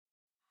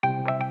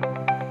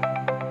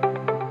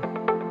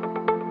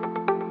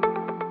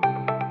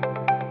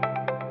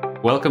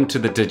Welcome to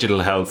the Digital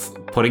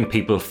Health Putting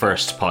People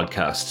First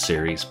podcast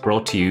series,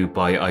 brought to you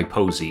by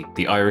IPPOSI,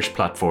 the Irish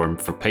platform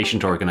for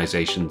patient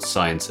organisations,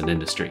 science and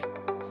industry.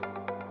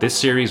 This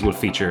series will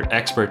feature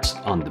experts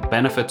on the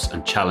benefits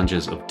and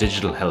challenges of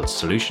digital health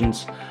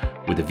solutions,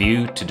 with a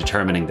view to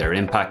determining their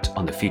impact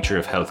on the future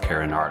of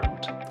healthcare in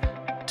Ireland.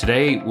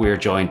 Today, we're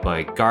joined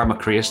by Gar Mac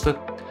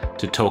Criosta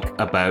to talk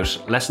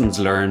about lessons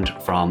learned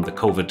from the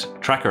COVID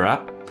Tracker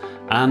app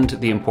and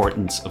the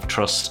importance of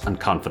trust and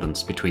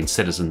confidence between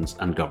citizens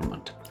and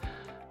government.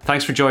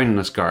 Thanks for joining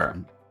us, Gar.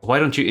 Why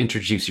don't you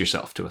introduce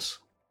yourself to us?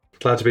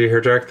 Glad to be here,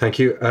 Derick. Thank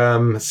you.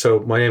 So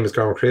my name is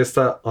Gar Mac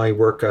Criosta. I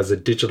work as a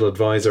digital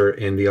advisor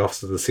in the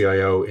Office of the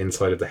CIO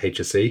inside of the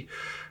HSE,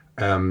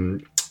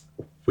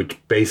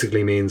 which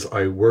basically means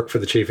I work for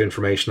the Chief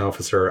Information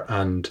Officer,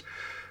 and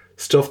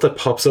stuff that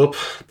pops up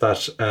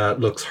that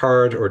looks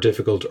hard or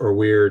difficult or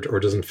weird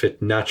or doesn't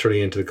fit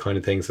naturally into the kind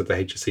of things that the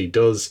HSE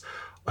does,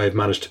 I've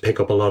managed to pick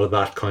up a lot of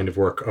that kind of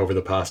work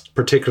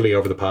particularly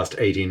over the past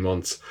 18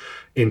 months,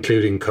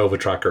 including COVID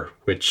Tracker,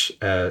 which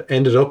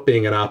ended up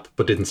being an app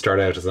but didn't start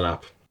out as an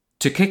app.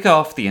 To kick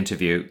off the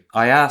interview,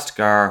 I asked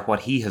Gar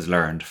what he has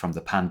learned from the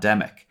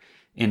pandemic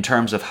in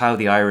terms of how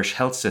the Irish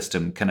health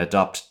system can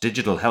adopt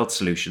digital health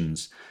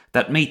solutions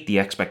that meet the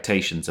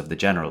expectations of the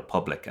general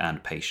public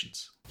and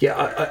patients.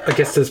 Yeah, I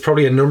guess there's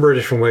probably a number of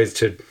different ways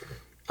to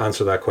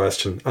answer that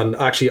question. And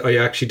I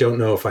actually don't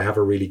know if I have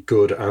a really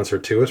good answer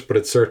to it, but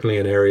it's certainly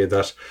an area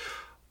that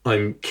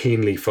I'm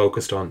keenly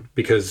focused on.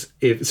 Because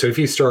if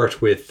you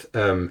start with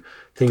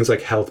things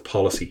like health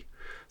policy,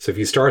 so if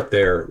you start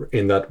there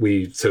in that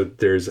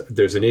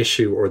there's an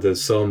issue, or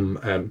there's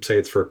some, say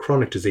it's for a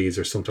chronic disease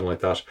or something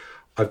like that,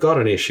 I've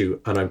got an issue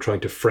and I'm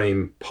trying to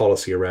frame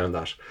policy around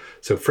that.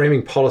 So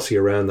framing policy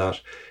around that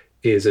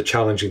is a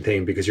challenging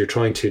thing, because you're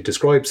trying to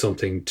describe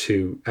something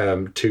to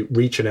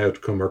reach an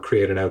outcome or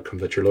create an outcome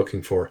that you're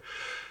looking for.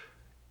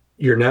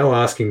 You're now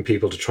asking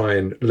people to try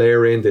and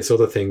layer in this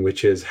other thing,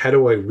 which is, how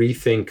do I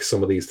rethink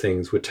some of these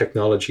things with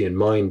technology in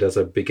mind as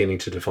I'm beginning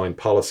to define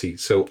policy?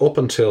 So up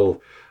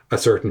until a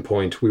certain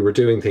point, we were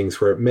doing things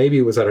where maybe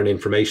it was at an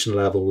information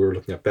level, we were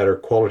looking at better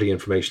quality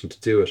information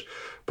to do it.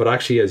 But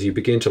actually, as you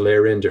begin to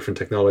layer in different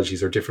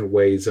technologies or different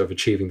ways of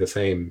achieving the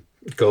same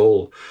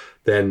goal,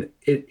 then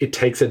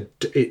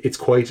it's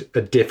quite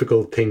a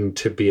difficult thing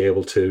to be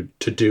able to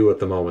do at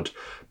the moment,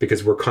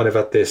 because we're kind of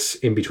at this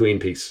in-between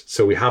piece.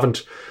 So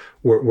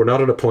we're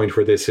not at a point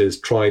where this is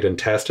tried and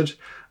tested,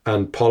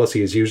 and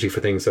policy is usually for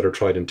things that are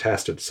tried and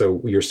tested.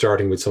 So you're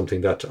starting with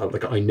something that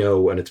I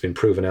know, and it's been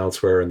proven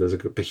elsewhere, and there's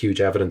a huge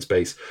evidence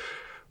base.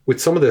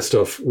 With some of this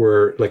stuff,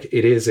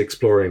 it is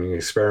exploring and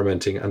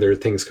experimenting, and there are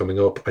things coming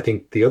up. I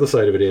think the other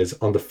side of it is,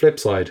 on the flip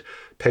side,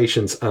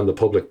 patients and the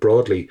public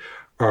broadly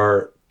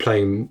are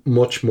playing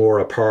much more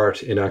a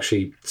part in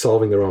actually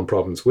solving their own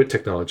problems with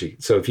technology.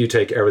 So if you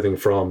take everything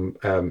from,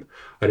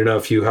 I don't know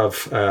if you have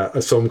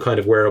some kind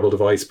of wearable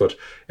device, but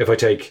if I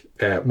take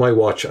my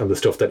watch and the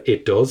stuff that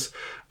it does,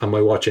 and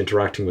my watch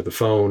interacting with the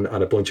phone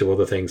and a bunch of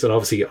other things, and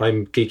obviously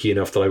I'm geeky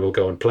enough that I will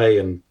go and play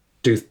and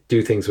do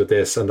things with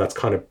this, and that's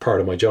kind of part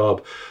of my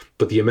job.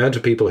 But the amount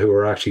of people who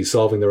are actually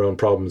solving their own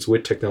problems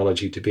with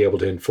technology to be able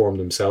to inform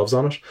themselves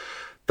on it,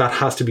 that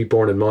has to be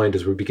borne in mind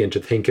as we begin to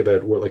think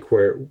about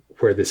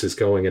where this is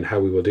going and how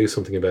we will do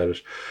something about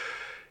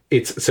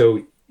it.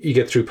 So you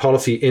get through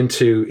policy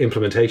into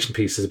implementation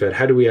pieces about,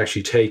 how do we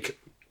actually take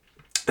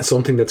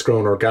something that's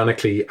grown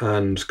organically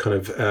and kind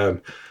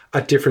of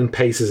at different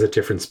paces, at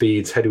different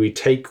speeds, how do we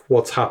take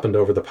what's happened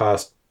over the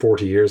past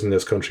 40 years in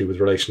this country with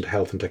relation to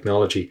health and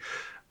technology,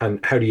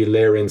 and how do you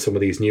layer in some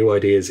of these new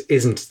ideas?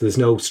 There's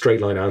no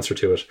straight line answer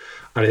to it.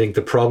 And I think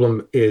the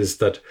problem is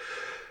that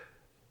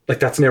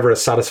that's never a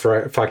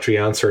satisfactory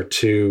answer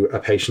to a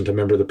patient, a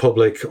member of the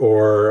public,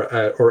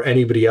 or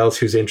anybody else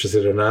who's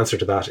interested in an answer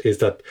to that, is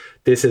that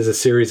this is a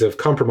series of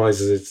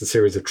compromises, it's a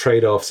series of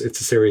trade-offs, it's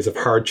a series of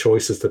hard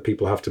choices that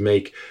people have to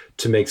make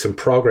some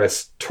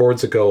progress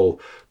towards a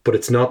goal. But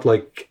it's not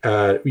like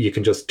you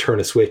can just turn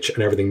a switch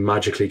and everything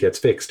magically gets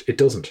fixed. It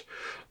doesn't.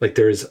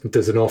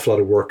 There's an awful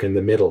lot of work in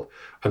the middle,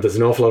 and there's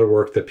an awful lot of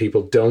work that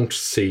people don't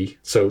see.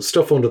 So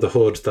stuff under the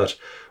hood that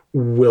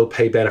will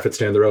pay benefits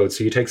down the road.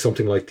 So you take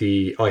something like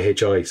the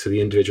IHI, so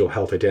the individual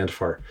health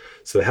identifier.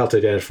 So the health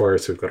identifier,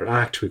 so we've got an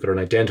act, we've got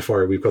an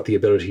identifier, we've got the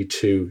ability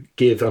to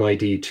give an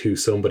ID to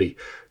somebody.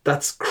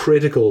 That's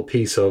critical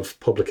piece of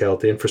public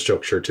health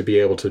infrastructure to be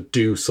able to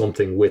do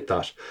something with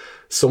that.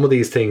 Some of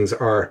these things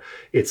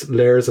it's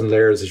layers and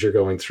layers as you're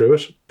going through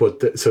it, but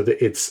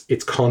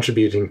it's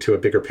contributing to a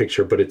bigger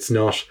picture, but it's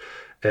not,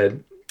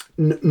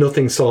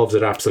 nothing solves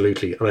it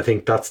absolutely. And I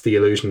think that's the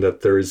illusion,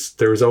 that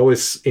there's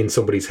always in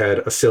somebody's head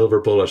a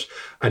silver bullet,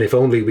 and if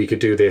only we could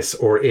do this,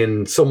 or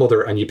in some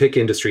other, and you pick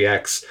industry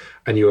X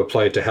and you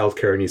apply it to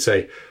healthcare and you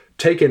say,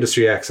 take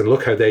industry X and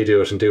look how they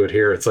do it and do it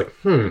here. It's like,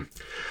 So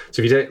if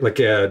you take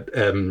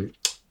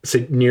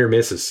say near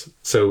misses.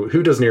 So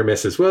who does near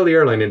misses? Well, the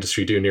airline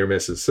industry do near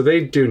misses. So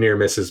they do near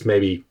misses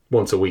maybe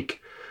once a week,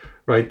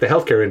 right? The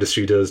healthcare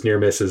industry does near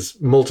misses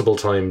multiple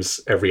times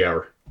every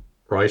hour,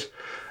 right?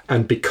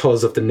 And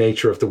because of the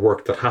nature of the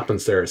work that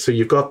happens there. So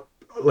you've got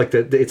like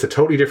it's a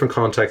totally different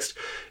context.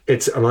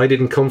 And I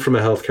didn't come from a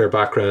healthcare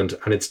background,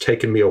 and it's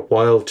taken me a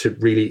while to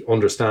really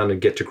understand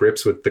and get to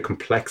grips with the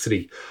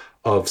complexity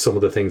of some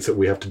of the things that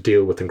we have to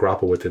deal with and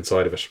grapple with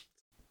inside of it.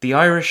 The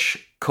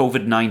Irish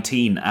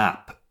COVID-19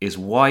 app is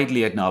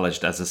widely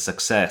acknowledged as a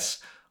success,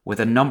 with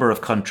a number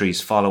of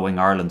countries following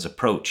Ireland's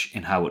approach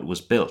in how it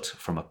was built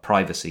from a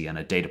privacy and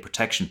a data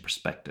protection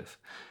perspective.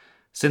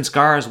 Since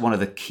Gar is one of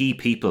the key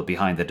people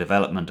behind the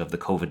development of the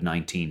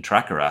COVID-19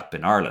 tracker app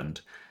in Ireland,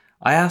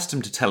 I asked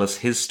him to tell us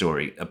his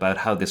story about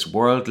how this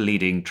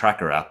world-leading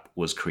tracker app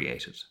was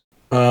created.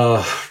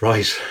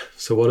 Right.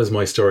 So what is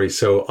my story?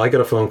 So I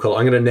got a phone call.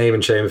 I'm going to name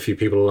and shame a few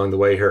people along the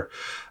way here.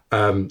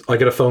 I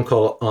got a phone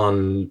call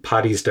on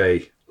Paddy's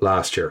Day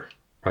last year.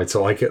 Right,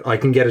 so I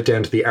can get it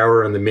down to the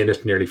hour and the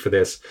minute nearly for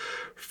this,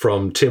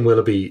 from Tim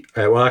Willoughby,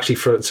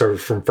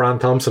 from Fran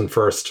Thompson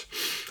first,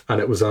 and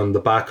it was on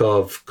the back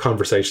of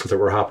conversations that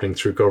were happening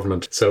through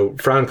government. So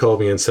Fran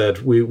called me and said,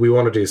 we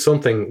want to do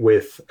something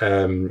with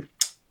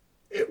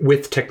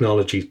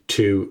technology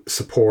to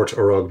support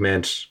or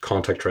augment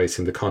contact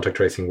tracing, the contact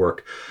tracing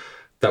work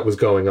that was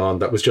going on,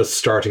 that was just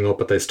starting up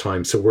at this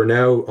time. So we're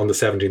now on the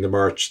 17th of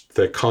March.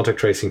 The contact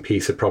tracing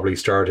piece had probably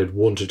started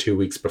 1 to 2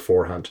 weeks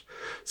beforehand.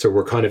 So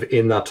we're kind of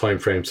in that time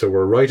frame. So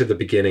we're right at the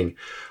beginning.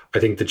 I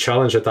think the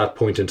challenge at that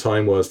point in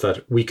time was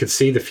that we could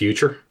see the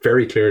future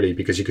very clearly,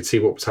 because you could see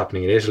what was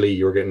happening in Italy.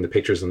 You were getting the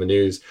pictures on the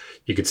news.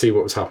 You could see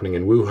what was happening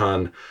in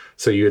Wuhan.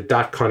 So you had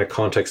that kind of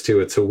context to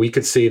it. So we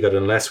could see that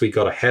unless we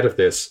got ahead of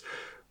this,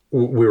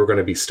 we were going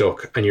to be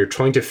stuck. And you're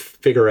trying to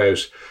figure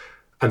out,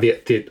 and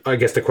I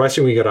guess the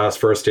question we got asked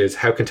first is,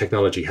 how can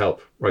technology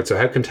help, right? So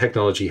how can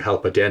technology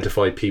help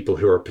identify people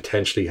who are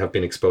potentially have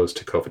been exposed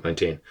to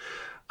COVID-19?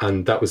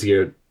 And that was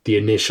the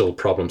initial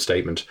problem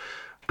statement.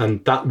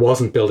 And that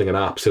wasn't building an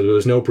app. So there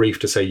was no brief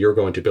to say, you're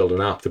going to build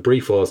an app. The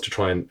brief was to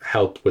try and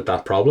help with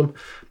that problem.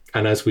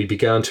 And as we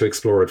began to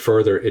explore it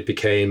further, it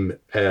became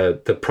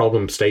the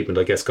problem statement,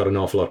 I guess, got an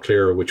awful lot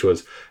clearer, which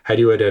was, how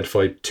do you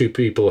identify two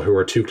people who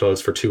are too close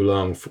for too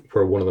long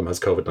where one of them has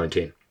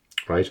COVID-19,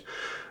 right?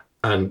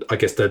 And I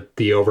guess that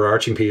the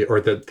overarching piece,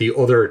 or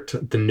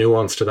the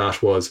nuance to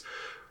that, was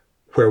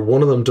where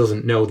one of them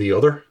doesn't know the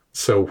other.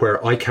 So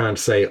where I can't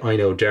say I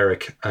know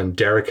Derick and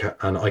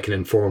I can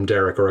inform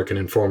Derick, or I can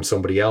inform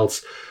somebody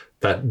else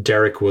that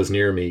Derick was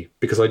near me,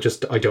 because I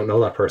don't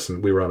know that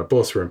person. We were on a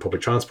bus, we were in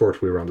public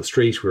transport, we were on the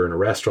street, we were in a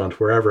restaurant,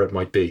 wherever it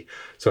might be.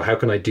 So how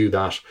can I do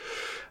that?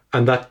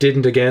 And that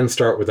didn't again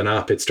start with an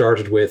app. It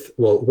started with,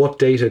 well, what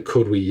data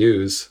could we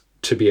use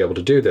to be able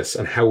to do this,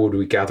 and how would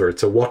we gather it?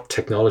 So what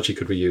technology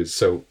could we use?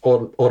 So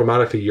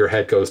automatically your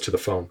head goes to the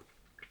phone.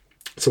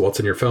 So what's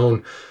in your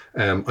phone?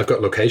 I've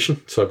got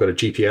location, so I've got a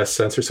GPS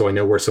sensor, so I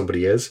know where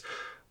somebody is.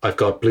 I've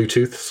got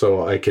Bluetooth,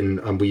 so I can,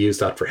 and we use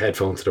that for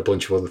headphones and a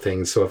bunch of other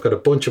things. So I've got a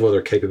bunch of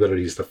other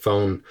capabilities the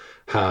phone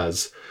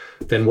has.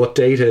 Then what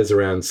data is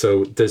around?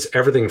 So there's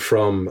everything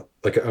from,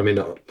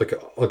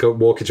 I'll go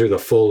walk you through the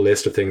full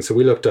list of things. So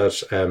we looked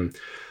at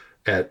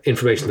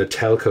information that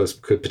telcos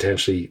could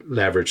potentially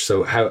leverage.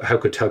 So how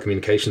could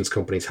telecommunications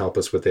companies help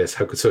us with this?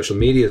 How could social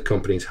media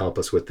companies help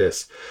us with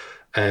this?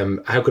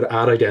 How could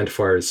ad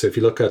identifiers? So if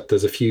you look at,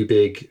 there's a few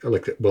big,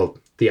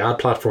 the ad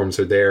platforms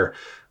are there,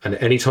 and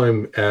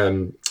anytime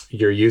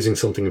you're using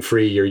something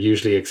free, you're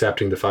usually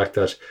accepting the fact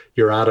that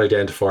your ad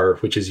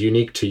identifier, which is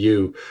unique to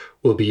you,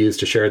 will be used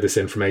to share this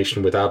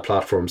information with ad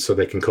platforms so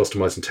they can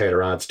customize and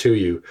tailor ads to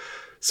you.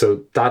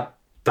 So that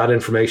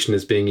information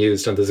is being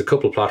used, and there's a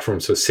couple of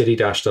platforms. So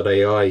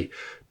City-AI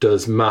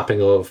does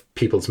mapping of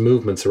people's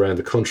movements around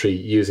the country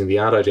using the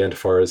ad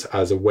identifiers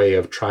as a way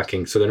of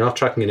tracking. So they're not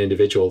tracking an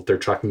individual, they're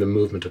tracking the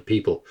movement of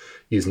people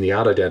using the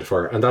ad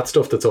identifier. And that's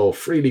stuff that's all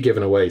freely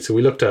given away. So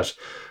we looked at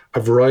a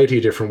variety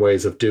of different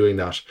ways of doing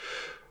that.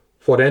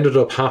 What ended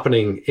up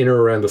happening in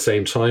or around the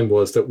same time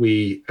was that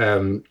we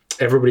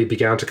everybody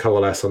began to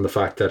coalesce on the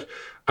fact that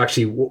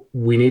actually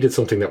we needed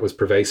something that was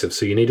pervasive.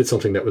 So you needed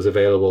something that was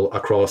available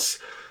across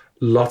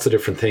lots of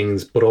different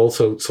things, but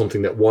also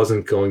something that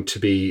wasn't going to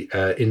be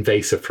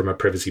invasive from a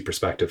privacy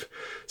perspective.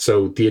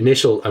 So the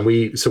initial,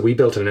 we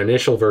built an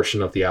initial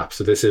version of the app.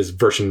 So this is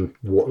version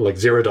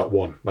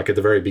 0.1, like at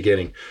the very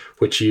beginning,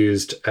 which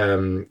used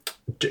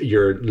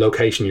your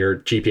location, your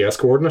GPS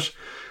coordinate.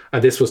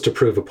 And this was to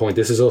prove a point.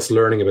 This is us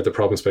learning about the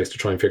problem space to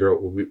try and figure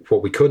out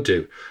what we could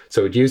do.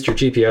 So it used your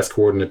GPS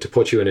coordinate to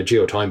put you in a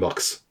geo-time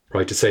box,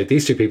 right? To say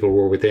these two people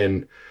were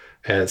within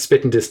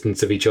spitting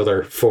distance of each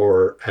other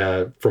for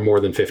more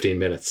than 15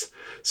 minutes.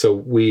 So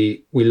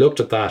we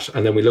looked at that,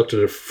 and then we looked at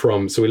it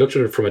from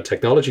a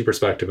technology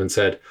perspective and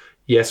said,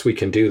 yes, we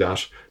can do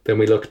that. Then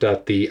we looked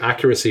at the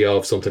accuracy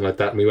of something like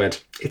that, and we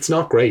went, it's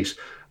not great.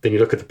 Then you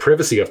look at the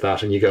privacy of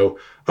that and you go,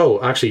 oh,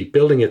 actually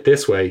building it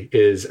this way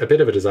is a bit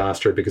of a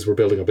disaster, because we're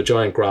building up a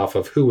giant graph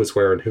of who was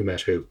where and who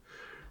met who,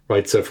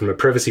 right? So from a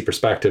privacy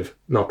perspective,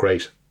 not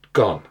great,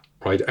 gone,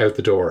 right, out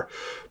the door.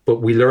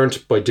 But we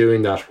learned by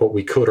doing that what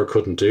we could or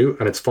couldn't do,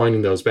 and it's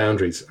finding those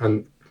boundaries.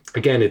 And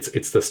again,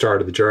 it's the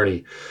start of the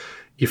journey.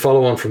 You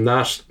follow on from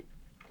that,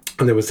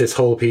 and there was this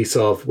whole piece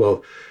of,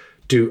 well,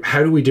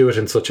 how do we do it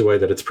in such a way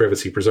that it's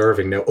privacy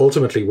preserving? Now,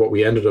 ultimately, what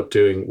we ended up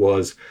doing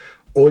was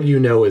all you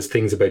know is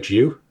things about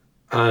you.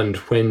 And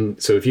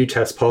so if you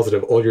test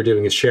positive, all you're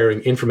doing is sharing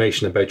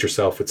information about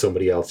yourself with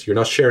somebody else. You're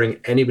not sharing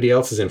anybody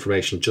else's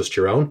information, just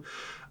your own.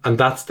 And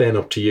that's then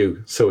up to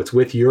you. So it's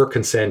with your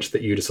consent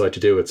that you decide to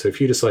do it. So if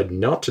you decide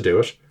not to do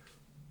it,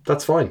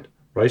 that's fine,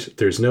 right?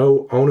 There's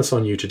no onus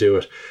on you to do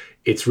it.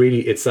 It's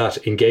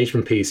that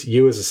engagement piece,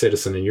 you as a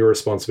citizen and your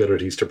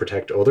responsibilities to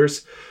protect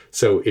others.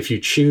 So if you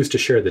choose to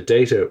share the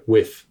data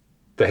with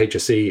the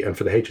HSE and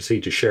for the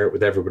HSE to share it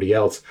with everybody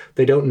else,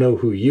 they don't know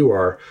who you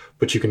are,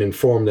 but you can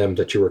inform them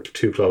that you were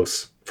too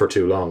close for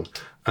too long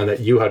and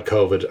that you had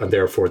COVID and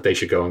therefore they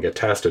should go and get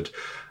tested.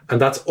 And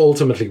that's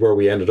ultimately where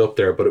we ended up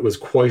there. But it was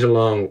quite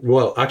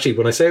actually,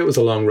 when I say it was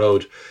a long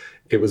road,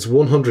 it was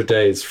 100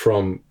 days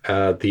from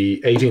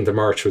the 18th of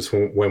March was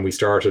when we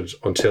started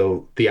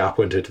until the app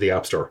went into the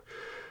App Store.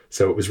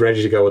 So it was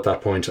ready to go at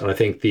that point. And I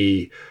think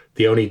the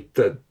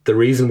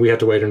reason we had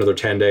to wait another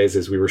 10 days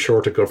is we were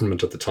short of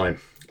government at the time.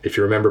 If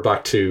you remember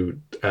back to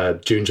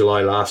June,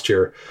 July last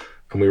year,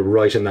 and we were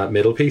right in that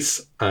middle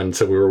piece. And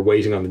so we were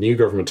waiting on the new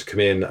government to come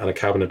in and a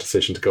cabinet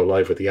decision to go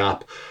live with the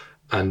app.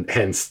 And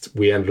hence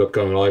we ended up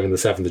going live on the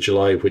 7th of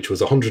July, which was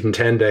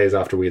 110 days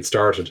after we had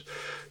started.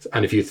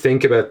 And if you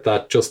think about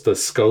that, just the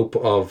scope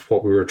of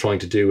what we were trying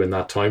to do in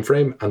that time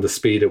frame and the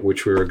speed at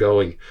which we were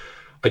going,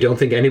 I don't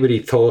think anybody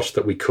thought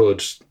that we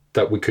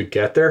could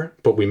get there,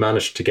 but we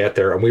managed to get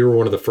there. And we were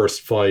one of the first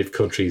 5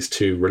 countries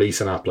to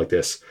release an app like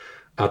this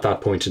at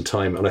that point in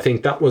time. And I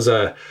think that was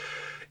and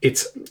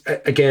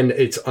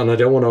I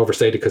don't want to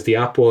overstate it because the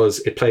app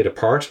it played a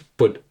part,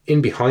 but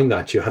in behind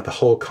that, you had the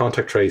whole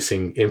contact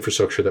tracing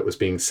infrastructure that was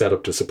being set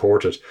up to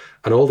support it.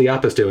 And all the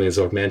app is doing is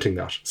augmenting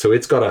that. So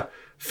it's got to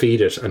feed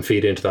it and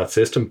feed into that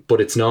system, but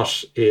it's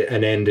not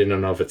an end in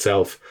and of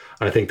itself.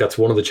 And I think that's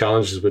one of the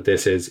challenges with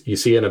this is you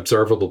see an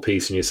observable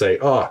piece and you say,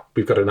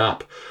 we've got an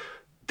app.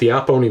 The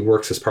app only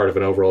works as part of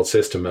an overall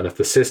system. And if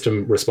the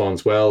system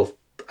responds well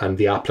and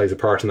the app plays a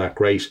part in that,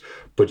 great.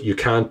 But you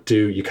can't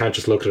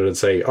just look at it and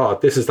say,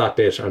 this is that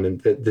bit. And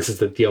this is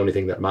the only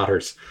thing that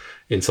matters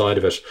inside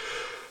of it.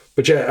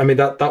 But yeah, I mean,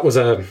 that was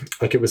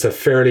it was a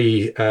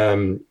fairly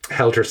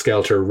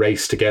helter-skelter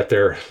race to get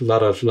there. A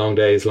lot of long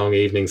days, long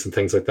evenings and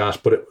things like that.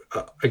 But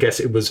I guess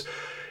it was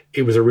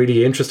a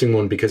really interesting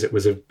one because it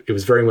was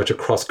very much a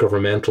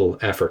cross-governmental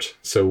effort.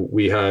 So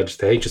we had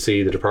the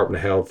HSE, the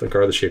Department of Health, the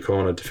Garda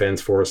Síochána,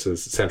 Defence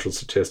Forces, Central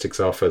Statistics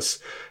Office,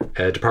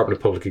 Department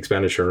of Public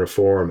Expenditure and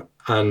Reform,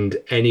 and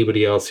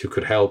anybody else who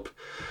could help.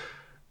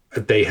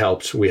 They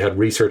helped. We had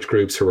research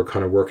groups who were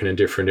kind of working in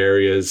different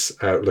areas.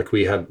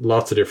 We had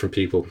lots of different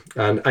people,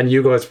 and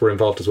you guys were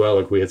involved as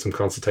well. We had some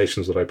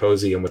consultations with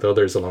IPPOSI and with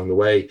others along the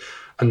way,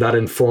 and that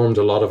informed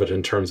a lot of it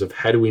in terms of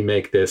how do we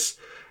make this.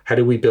 How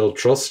do we build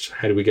trust?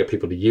 How do we get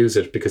people to use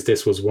it? Because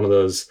this was one of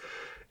those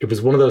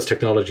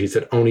technologies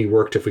that only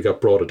worked if we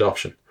got broad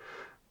adoption.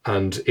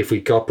 And if we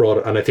got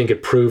broad, and I think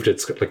it proved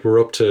we're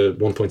up to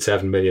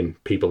 1.7 million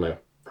people now,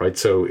 right?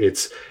 So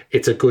it's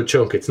a good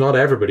chunk. It's not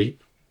everybody,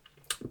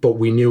 but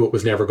we knew it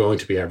was never going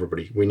to be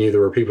everybody. We knew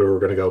there were people who were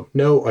going to go,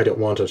 no, I don't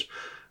want it.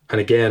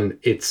 And again,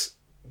 it's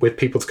with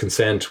people's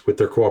consent, with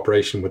their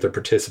cooperation, with their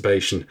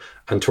participation,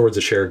 and towards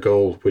a shared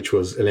goal, which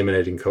was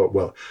eliminating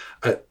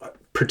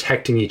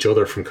protecting each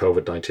other from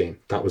COVID-19.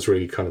 That was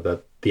really kind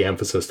of the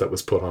emphasis that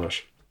was put on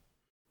it.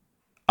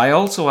 I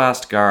also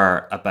asked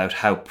Gar about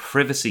how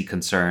privacy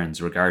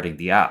concerns regarding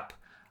the app,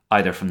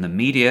 either from the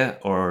media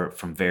or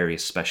from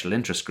various special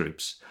interest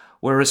groups,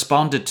 were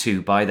responded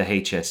to by the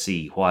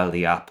HSE while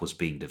the app was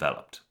being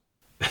developed.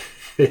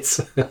 If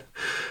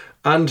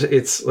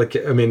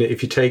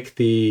you take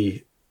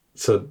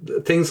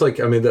things like,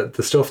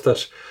 the stuff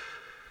that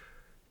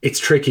it's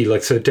tricky,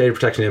 data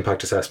protection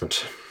impact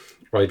assessment,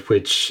 right,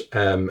 which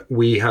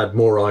we had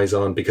more eyes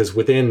on because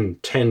within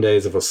 10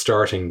 days of us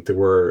starting, there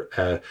were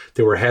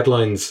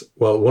headlines.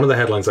 Well, one of the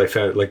headlines I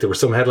found, there were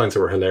some headlines that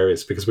were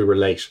hilarious because we were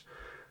late.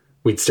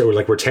 We're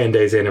 10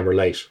 days in and we're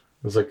late.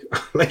 I was like,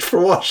 late for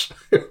what?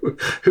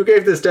 Who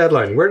gave this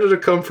deadline? Where did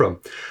it come from?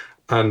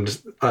 And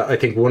I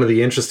think one of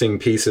the interesting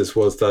pieces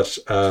was that,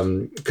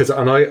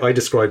 I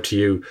described to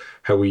you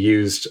how we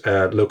used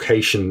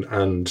location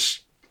and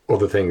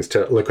other things,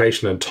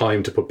 location and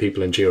time to put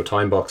people in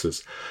geo-time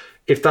boxes.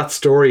 If that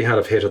story had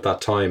have hit at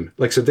that time,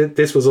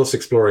 this was us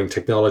exploring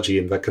technology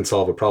and that can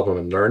solve a problem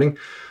and learning.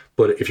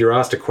 But if you're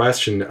asked a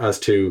question as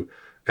to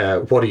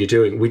what are you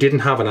doing, we didn't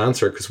have an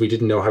answer because we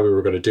didn't know how we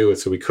were going to do it.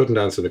 So we couldn't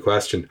answer the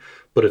question.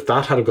 But if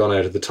that had gone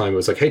out at the time, it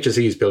was like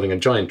HSE is building a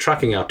giant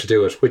tracking app to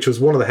do it, which was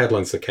one of the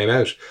headlines that came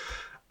out.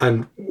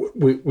 And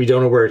we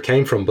don't know where it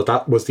came from, but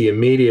that was the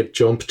immediate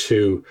jump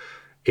to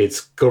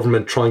it's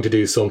government trying to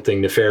do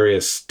something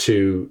nefarious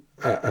to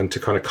kind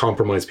of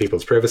compromise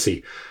people's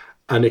privacy.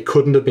 And it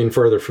couldn't have been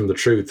further from the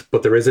truth.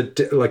 But there is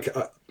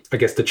I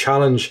guess the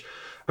challenge,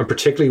 and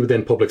particularly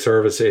within public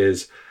service,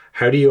 is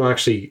how do you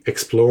actually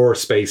explore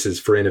spaces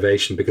for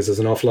innovation? Because there's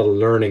an awful lot of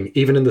learning,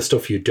 even in the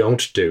stuff you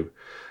don't do,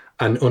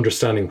 and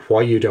understanding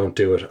why you don't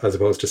do it, as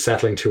opposed to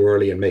settling too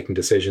early and making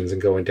decisions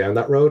and going down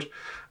that road.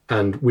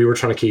 And we were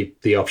trying to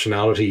keep the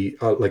optionality,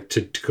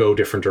 to go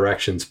different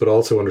directions, but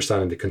also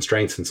understanding the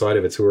constraints inside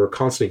of it. So we were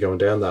constantly going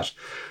down that.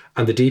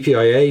 And the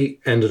DPIA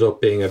ended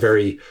up being a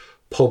very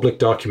public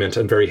document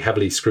and very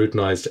heavily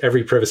scrutinized.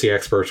 Every privacy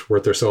expert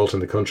worth their salt in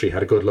the country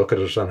had a good look at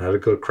it and had a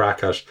good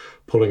crack at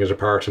pulling it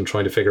apart and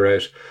trying to figure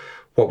out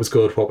what was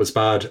good, what was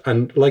bad.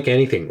 And like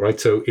anything, right?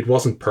 So it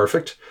wasn't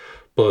perfect,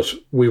 but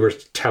we were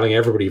telling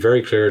everybody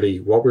very clearly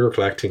what we were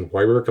collecting,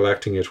 why we were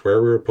collecting it,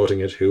 where we were putting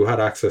it, who had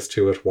access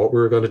to it, what we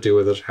were going to do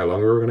with it, how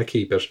long we were going to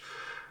keep it.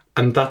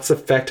 And that's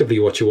effectively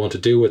what you want to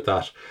do with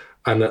that.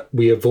 And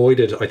we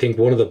avoided, I think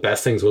one of the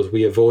best things was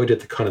we avoided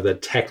the kind of the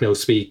techno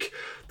speak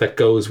that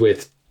goes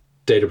with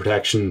data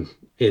protection,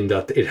 in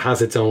that it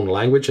has its own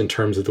language in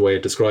terms of the way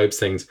it describes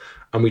things.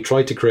 And we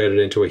tried to create it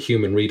into a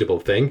human readable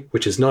thing,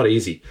 which is not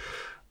easy.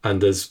 And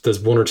there's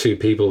one or two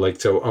people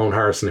so Owen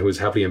Harrison, who is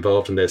heavily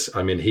involved in this.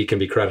 I mean, he can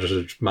be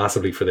credited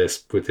massively for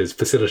this with his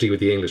facility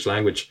with the English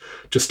language,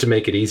 just to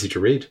make it easy to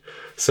read.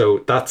 So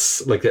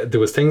that's there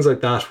was things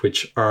like that,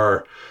 which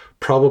are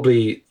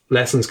probably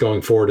lessons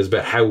going forward, is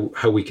about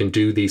how we can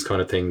do these kind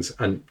of things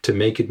and to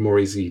make it more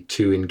easy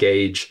to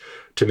engage,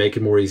 to make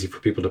it more easy for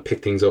people to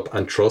pick things up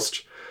and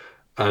trust.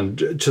 And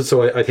just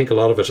so I think a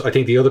lot of it, I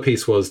think the other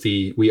piece was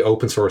we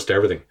open sourced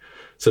everything.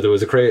 So there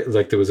was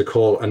a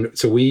call, and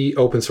so we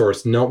open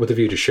sourced not with a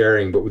view to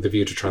sharing, but with a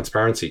view to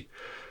transparency.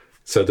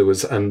 So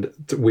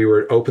we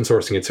were open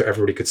sourcing it so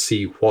everybody could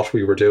see what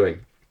we were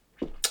doing.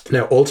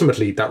 Now,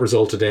 ultimately, that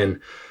resulted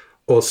in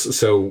us,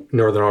 so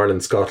Northern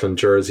Ireland, Scotland,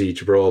 Jersey,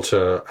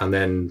 Gibraltar, and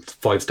then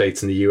 5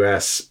 states in the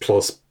US,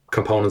 plus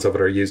components of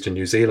it are used in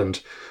New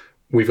Zealand.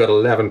 We've got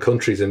 11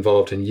 countries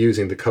involved in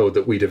using the code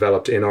that we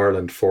developed in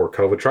Ireland for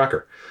COVID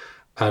Tracker.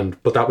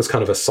 But that was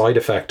kind of a side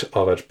effect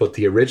of it. But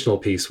the original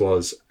piece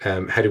was,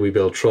 how do we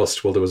build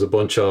trust? Well, there was a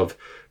bunch of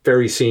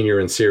very senior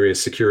and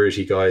serious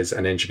security guys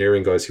and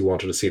engineering guys who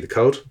wanted to see the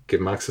code,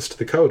 give them access to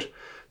the code.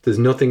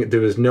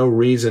 There was no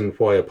reason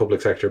why a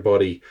public sector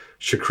body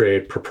should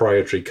create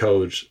proprietary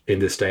code in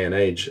this day and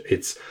age.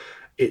 It's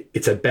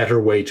a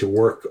better way to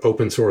work,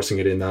 open sourcing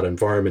it in that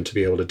environment to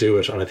be able to do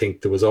it. And I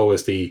think there was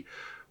always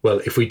well,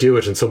 if we do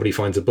it and somebody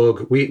finds a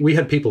bug, we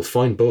had people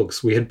find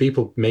bugs. We had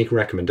people make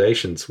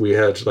recommendations. We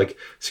had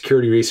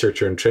security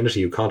researcher in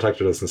Trinity who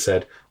contacted us and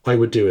said, I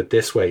would do it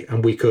this way.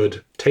 And we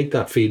could take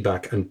that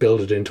feedback and build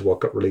it into what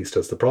got released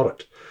as the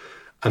product.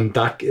 And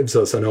that gives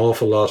us an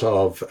awful lot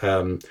of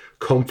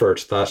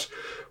comfort that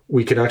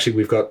we've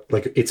got,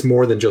 it's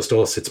more than just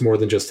us. It's more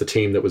than just the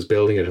team that was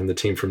building it and the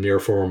team from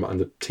Nearform and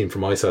the team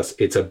from ISAS.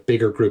 It's a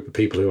bigger group of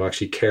people who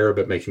actually care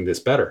about making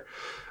this better.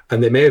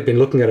 And they may have been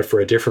looking at it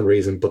for a different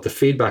reason, but the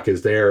feedback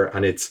is there,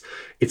 and it's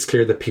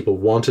clear that people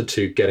wanted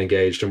to get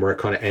engaged and were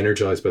kind of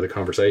energized by the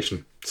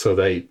conversation. So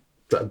they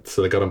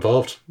got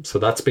involved. So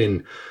that's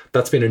been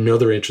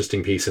another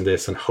interesting piece in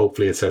this, and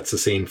hopefully it sets the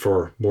scene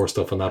for more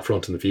stuff on that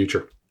front in the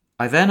future.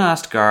 I then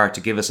asked Gar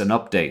to give us an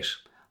update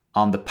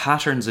on the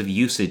patterns of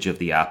usage of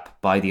the app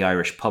by the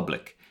Irish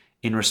public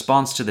in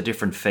response to the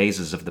different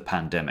phases of the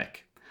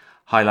pandemic,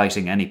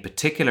 highlighting any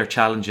particular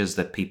challenges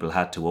that people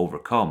had to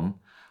overcome,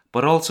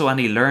 but also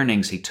any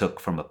learnings he took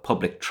from a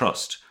public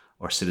trust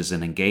or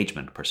citizen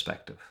engagement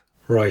perspective.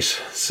 Right.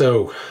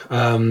 So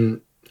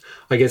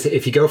I guess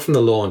if you go from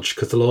the launch,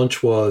 because the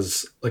launch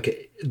was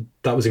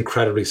that was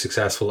incredibly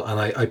successful, and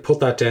I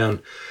put that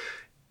down.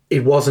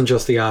 It wasn't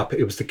just the app,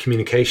 it was the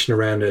communication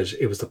around it,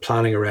 it was the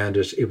planning around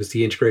it, it was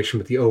the integration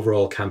with the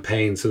overall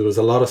campaign. So there was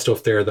a lot of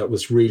stuff there that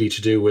was really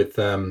to do with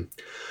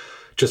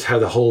just how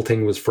the whole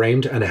thing was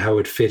framed and how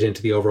it fit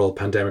into the overall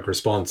pandemic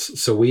response.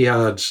 So we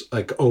had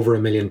over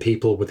 1 million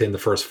people within the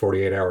first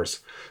 48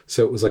 hours.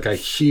 So it was a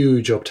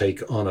huge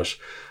uptake on it,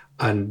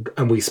 and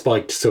we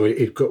spiked. So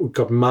it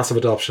got massive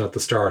adoption at the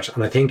start.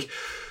 And I think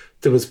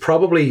there was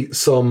probably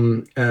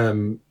some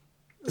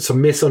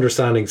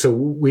misunderstanding.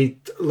 So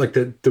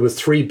there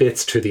was 3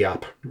 bits to the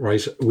app,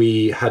 right?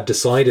 We had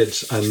decided,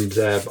 and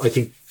I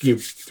think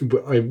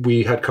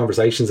we had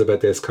conversations about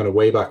this kind of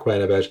way back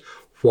when, about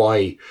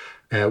why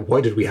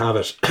did we have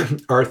it?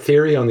 Our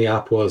theory on the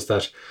app was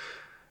that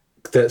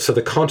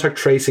the contact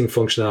tracing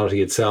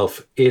functionality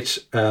itself, it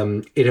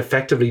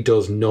effectively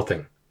does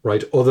nothing,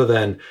 right? Other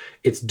than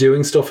it's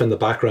doing stuff in the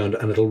background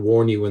and it'll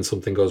warn you when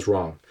something goes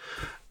wrong.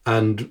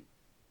 And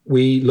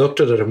we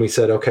looked at it and we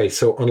said, okay,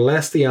 so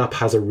unless the app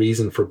has a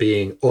reason for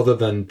being other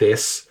than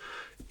this,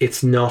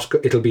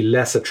 it'll be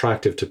less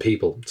attractive to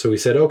people. So we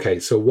said, okay,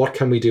 so what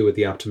can we do with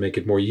the app to make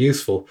it more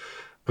useful?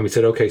 And we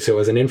said, okay, so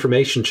as an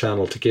information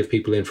channel to give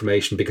people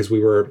information, because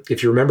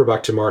if you remember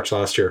back to March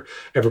last year,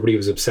 everybody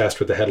was obsessed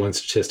with the headline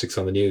statistics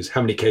on the news.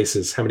 How many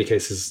cases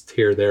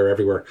here, there,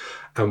 everywhere.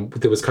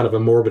 There was kind of a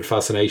morbid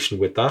fascination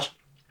with that.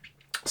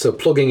 So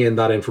plugging in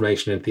that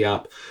information into the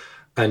app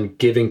and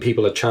giving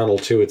people a channel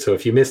to it. So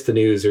if you missed the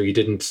news or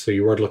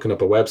you weren't looking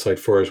up a website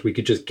for it, we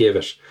could just give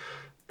it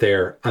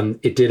there. And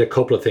it did a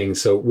couple of things.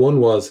 So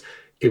one was,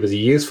 it was a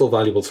useful,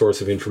 valuable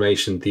source of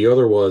information. The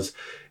other was,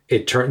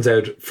 it turns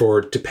out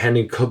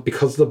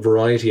because of the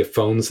variety of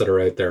phones that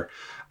are out there,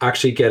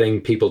 actually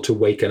getting people to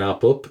wake an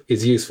app up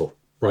is useful.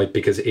 right?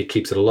 Because it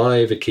keeps it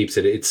alive,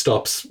 it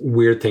stops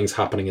weird things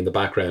happening in the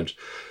background.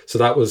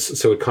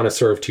 So it kind of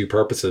served two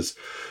purposes.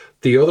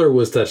 The other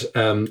was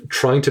that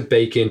trying to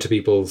bake into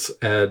people's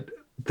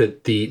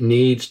the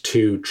need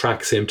to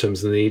track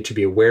symptoms and the need to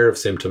be aware of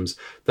symptoms,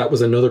 that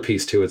was another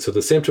piece to it. So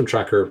the symptom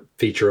tracker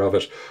feature of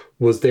it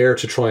was there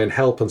to try and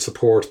help and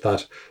support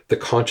that the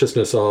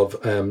consciousness of,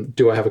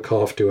 do I have a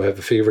cough? Do I have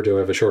a fever? Do I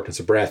have a shortness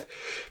of breath?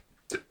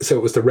 So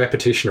it was the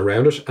repetition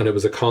around it, and it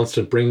was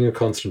bringing a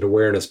constant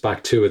awareness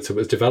back to it. So it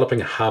was developing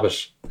a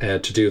habit to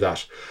do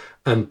that.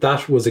 And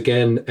that was,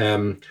 again,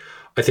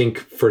 I think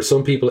for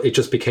some people, it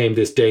just became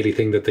this daily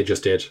thing that they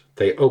just did.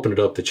 They opened it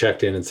up, they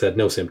checked in and said,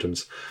 no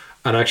symptoms.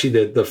 And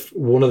actually, the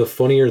one of the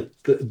funnier,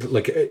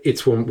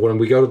 it's when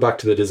we go back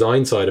to the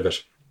design side of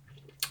it.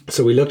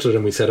 So we looked at it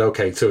and we said,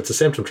 okay, so it's a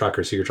symptom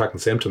tracker, so you're tracking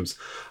symptoms.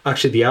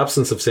 Actually, the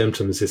absence of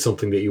symptoms is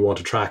something that you want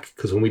to track,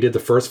 because when we did the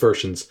first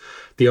versions,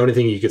 the only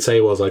thing you could say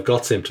was, I've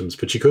got symptoms,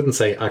 but you couldn't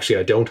say, actually,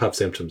 I don't have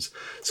symptoms.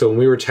 So when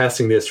we were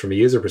testing this from a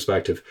user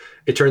perspective,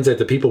 it turns out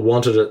that people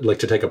wanted it,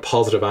 to take a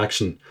positive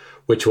action,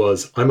 which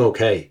was, I'm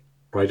okay,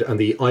 right? And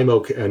I'm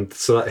okay, and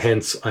so that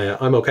hence,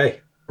 I'm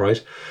okay,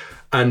 right?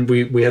 And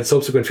we had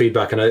subsequent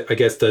feedback, and I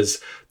guess there's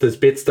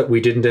bits that we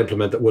didn't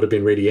implement that would have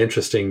been really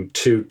interesting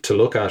to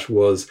look at.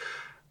 Was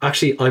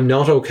actually, I'm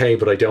not okay,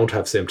 but I don't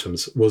have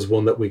symptoms, was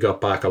one that we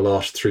got back a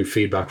lot through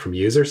feedback from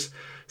users.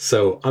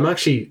 So I'm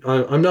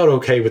not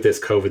okay with this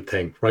COVID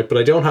thing, right? But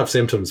I don't have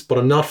symptoms, but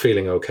I'm not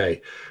feeling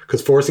okay.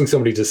 Because forcing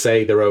somebody to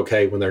say they're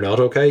okay when they're not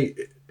okay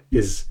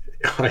is,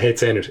 I hate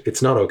saying it,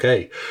 it's not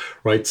okay,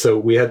 right? So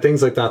we had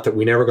things like that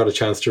we never got a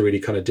chance to really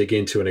kind of dig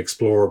into and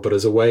explore, but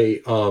as a way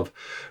of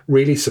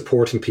really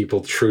supporting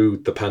people through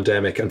the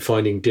pandemic and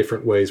finding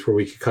different ways where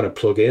we could kind of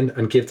plug in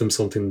and give them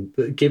something,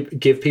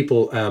 give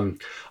people,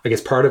 I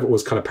guess part of it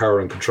was kind of power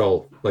and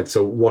control.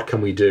 So what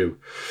can we do?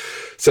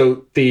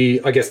 So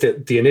the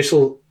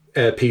initial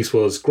piece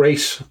was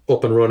great,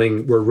 up and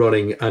running, we're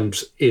running,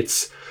 and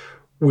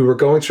we were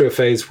going through a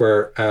phase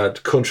where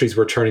countries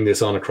were turning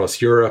this on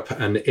across Europe,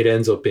 and it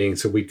ends up being,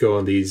 so we'd go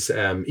on these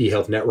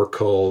e-health network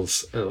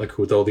calls,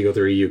 with all the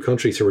other EU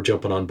countries who were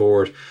jumping on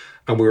board,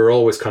 and we were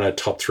always kind of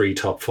top 3,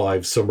 top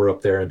 5, somewhere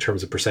up there in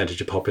terms of percentage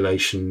of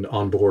population,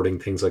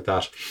 onboarding, things like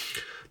that.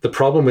 The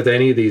problem with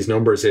any of these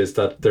numbers is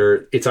that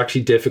it's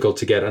actually difficult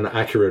to get an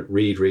accurate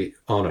read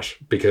on it,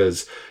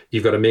 because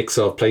you've got a mix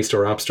of Play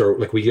Store, App Store,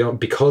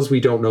 because we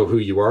don't know who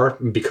you are,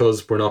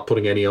 because we're not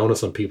putting any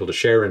onus on people to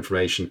share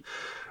information.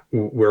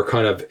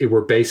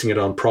 We're basing it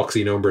on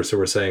proxy numbers. So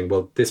we're saying,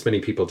 well, this many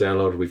people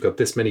downloaded, we've got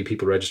this many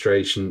people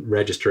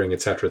registering,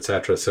 et cetera, et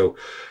cetera. So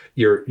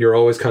you're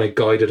always kind of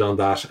guided on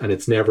that, and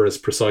it's never as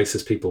precise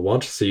as people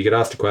want. So you get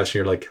asked a question,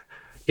 you're like,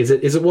 is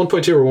it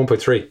 1.2 or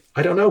 1.3?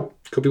 I don't know.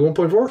 Could be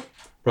 1.4,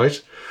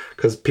 right?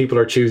 Because people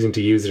are choosing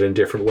to use it in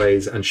different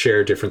ways and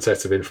share different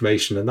sets of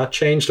information, and that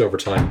changed over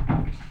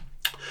time.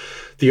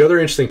 The other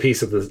interesting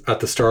piece at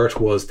the start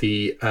was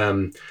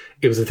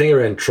it was the thing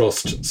around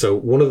trust. So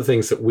one of the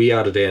things that we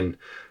added in,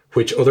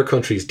 which other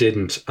countries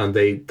didn't, and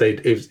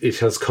it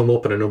has come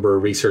up in a number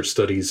of research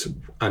studies,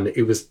 and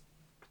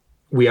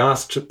we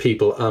asked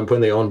people,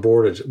 when they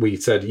onboarded, we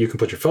said, you can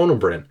put your phone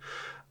number in,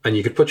 and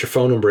you could put your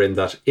phone number in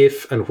that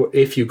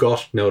if you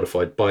got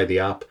notified by the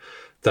app,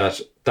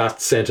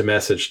 that sent a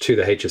message to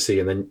the HSE,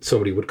 and then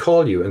somebody would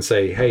call you and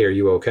say, hey, are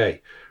you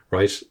okay?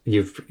 Right,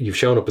 you've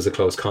shown up as a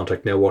close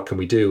contact. Now, what can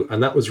we do?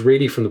 And that was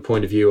really from the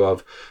point of view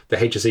of the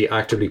HSE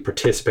actively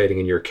participating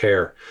in your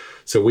care.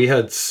 So we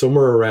had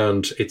somewhere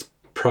around, it's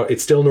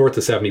still north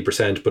of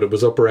 70%, but it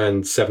was up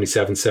around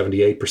 77,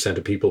 78%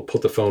 of people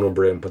put the phone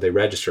number in when they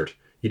registered.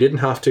 You didn't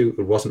have to,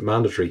 it wasn't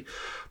mandatory.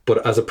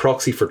 But as a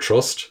proxy for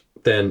trust,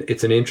 then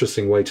it's an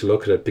interesting way to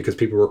look at it, because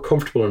people were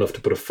comfortable enough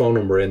to put a phone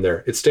number in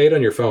there. It stayed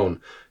on your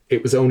phone.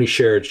 It was only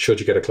shared should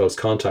you get a close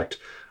contact,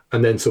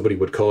 and then somebody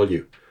would call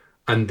you.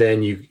 And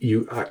then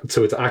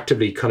so it's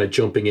actively kind of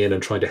jumping in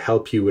and trying to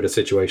help you with a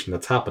situation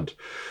that's happened.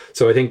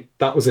 So I think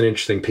that was an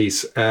interesting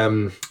piece.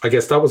 I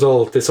guess that was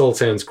all. This all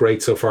sounds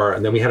great so far.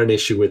 And then we had an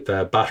issue with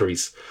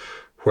batteries,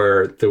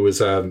 where there was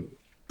a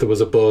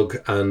bug,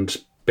 and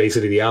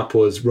basically the app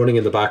was running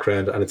in the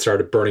background, and it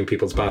started burning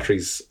people's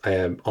batteries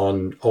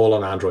on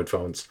Android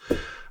phones.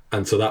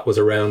 And so that was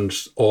around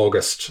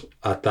August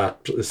at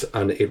that,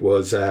 and it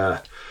was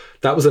that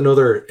was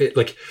another.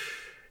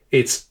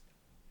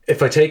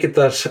 If I take it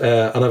that,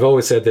 and I've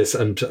always said this,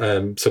 and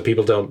so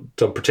people don't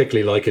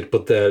particularly like it,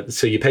 but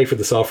so you pay for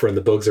the software and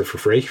the bugs are for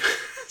free.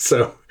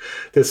 So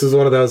this is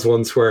one of those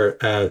ones where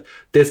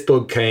this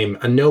bug came,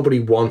 and nobody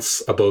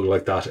wants a bug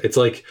like that.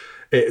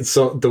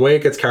 So the way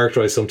it gets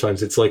characterized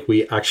sometimes, it's like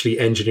we actually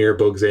engineer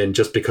bugs in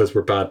just because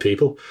we're bad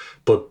people.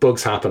 But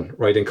bugs happen,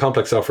 right? In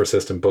complex software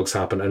system, bugs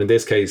happen. And in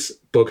this case,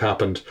 bug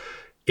happened.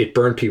 It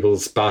burned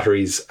people's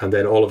batteries, and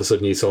then all of a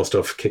sudden you saw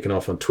stuff kicking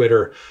off on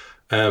Twitter.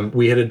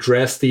 We had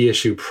addressed the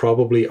issue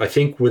probably, I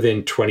think,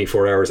 within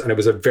 24 hours, and it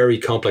was a very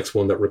complex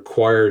one that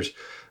required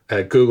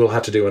Google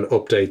had to do an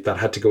update that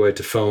had to go out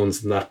to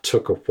phones, and that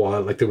took a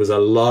while. There was a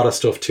lot of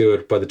stuff to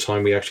it by the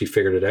time we actually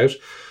figured it out.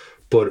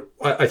 But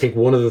I think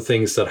one of the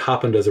things that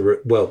happened as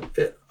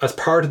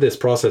part of this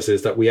process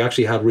is that we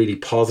actually had really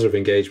positive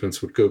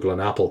engagements with Google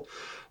and Apple.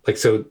 Like,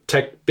 so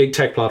big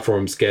tech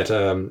platforms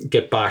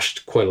get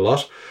bashed quite a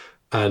lot.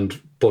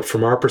 But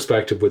from our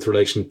perspective with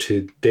relation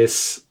to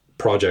this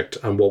project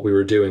and what we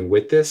were doing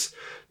with this,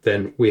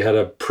 then we had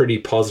a pretty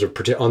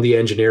positive, on the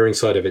engineering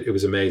side of it, it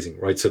was amazing,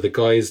 right? So the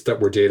guys that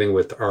we're dealing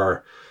with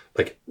are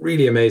like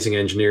really amazing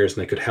engineers,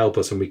 and they could help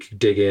us, and we could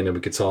dig in and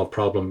we could solve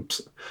problems.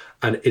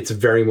 And it's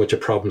very much a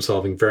problem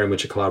solving, very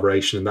much a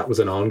collaboration. And that was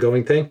an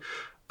ongoing thing.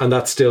 And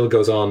that still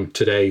goes on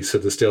today. So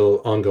there's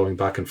still ongoing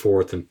back and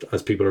forth. And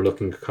as people are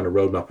looking kind of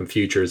roadmap and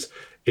futures,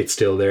 it's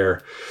still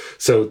there.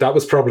 So that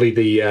was probably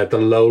the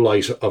low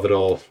light of it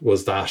all,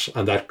 was that.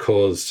 And that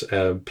caused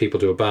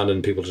people to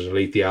abandon, people to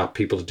delete the app,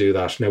 people to do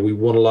that. Now, we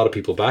won a lot of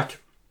people back.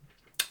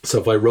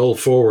 So if I roll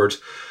forward,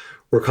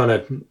 we're kind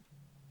of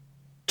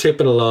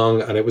tipping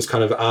along, and it was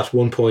kind of at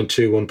 1.2,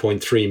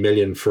 1.3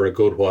 million for a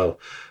good while.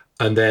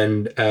 And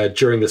then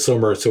during the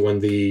summer, so when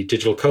the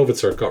digital COVID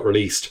cert got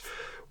released,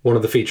 one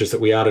of the features that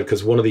we added,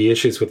 because one of the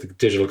issues with the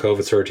digital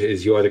COVID cert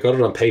is you either got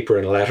it on paper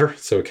in a letter,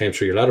 so it came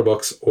through your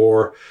letterbox,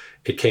 or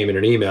it came in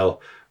an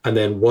email. And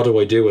then what do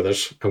I do with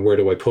it, and where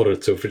do I put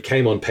it? So if it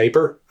came on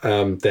paper,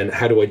 then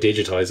how do I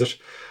digitize it?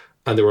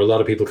 And there were a lot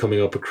of people coming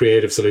up with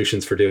creative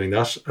solutions for doing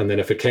that. And then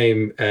if it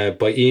came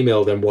by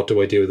email, then what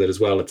do I do with it as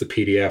well? It's a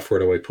PDF. Where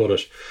do I put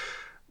it?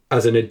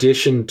 As an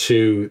addition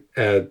to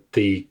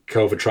the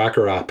COVID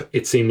tracker app,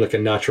 it seemed like a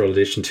natural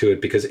addition to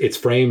it, because it's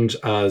framed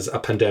as a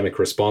pandemic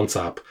response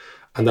app.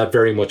 And that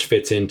very much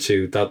fits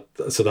into that.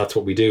 So that's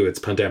what we do. It's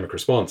pandemic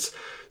response.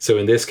 So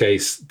in this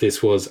case,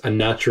 this was a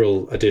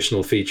natural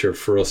additional feature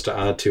for us to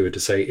add to it, to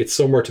say it's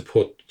somewhere to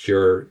put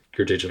your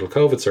digital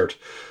COVID cert.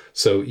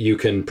 So you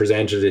can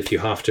present it if you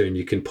have to, and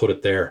you can put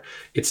it there.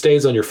 It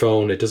stays on your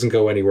phone. It doesn't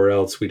go anywhere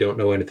else. We don't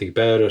know anything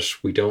about it.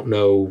 We don't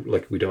know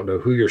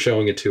who you're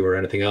showing it to or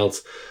anything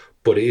else,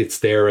 but it's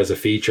there as a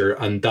feature,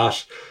 and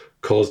that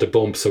caused a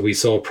bump. So we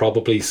saw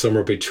probably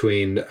somewhere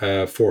between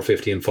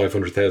 450 and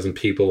 500,000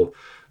 people,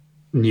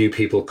 new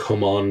people,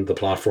 come on the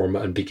platform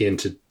and begin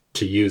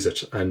to use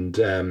it and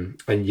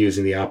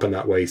using the app in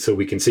that way. So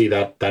we can see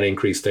that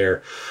increase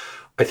there.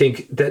 I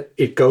think that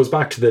it goes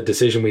back to the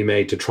decision we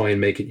made to try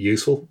and make it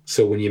useful.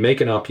 So when you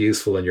make an app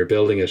useful and you're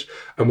building it,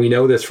 and we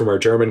know this from our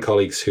German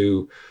colleagues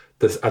who,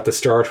 at the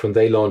start when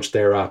they launched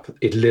their app,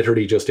 it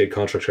literally just did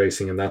contact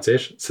tracing and that's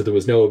it. So there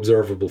was no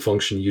observable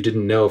function. You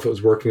didn't know if it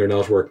was working or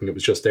not working. It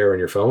was just there on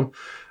your phone.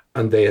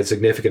 And they had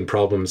significant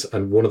problems.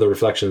 And one of the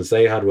reflections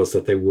they had was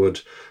that they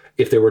would,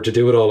 if they were to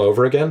do it all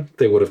over again,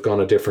 they would have gone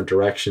a different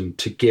direction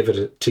to give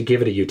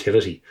it a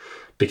utility.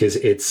 Because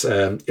it's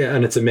and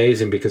it's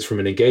amazing, because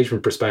from an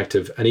engagement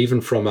perspective, and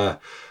even from a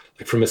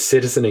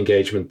citizen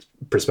engagement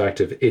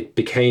perspective, it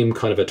became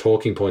kind of a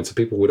talking point. So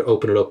people would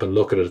open it up and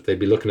look at it. They'd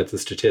be looking at the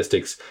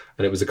statistics,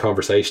 and it was a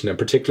conversation. And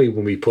particularly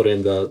when we put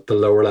in the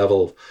lower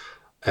level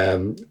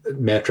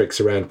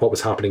metrics around what was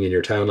happening in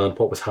your townland,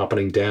 what was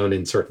happening down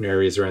in certain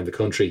areas around the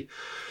country.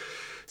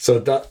 So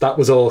that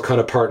was all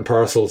kind of part and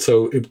parcel.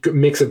 So it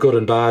mix of good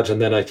and bad.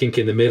 And then I think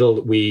in the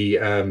middle, we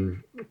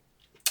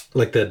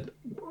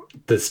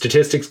the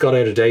statistics got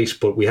out of date,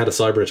 but we had a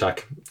cyber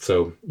attack.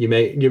 So you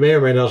may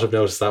or may not have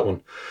noticed that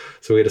one.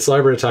 So we had a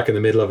cyber attack in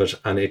the middle of it,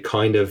 and it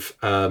kind of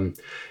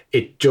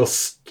it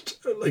just,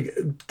 like,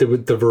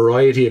 the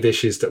variety of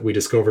issues that we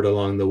discovered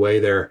along the way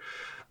there,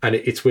 and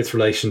it's with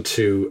relation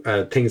to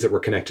things that were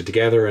connected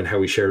together and how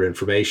we share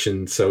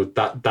information. So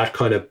that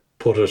kind of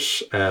put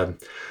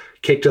it.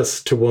 Kicked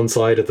us to one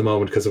side at the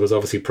moment, because there was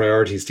obviously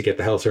priorities to get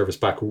the health service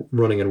back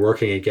running and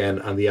working again,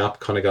 and the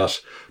app kind of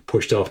got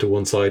pushed off to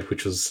one side,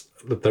 which was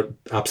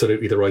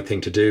absolutely the right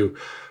thing to do.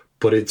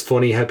 But it's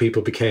funny how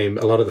people became,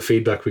 a lot of the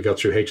feedback we got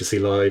through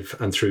HSC Live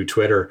and through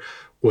Twitter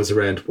was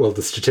around, well,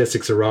 the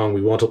statistics are wrong,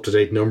 we want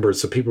up-to-date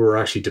numbers. So people were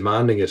actually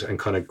demanding it and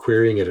kind of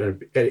querying it,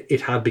 and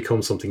it had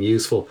become something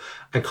useful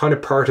and kind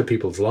of part of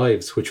people's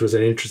lives, which was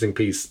an interesting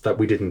piece that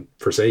we didn't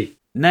foresee.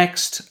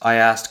 Next, I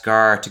asked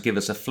Gar to give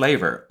us a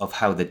flavour of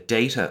how the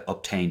data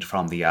obtained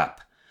from the app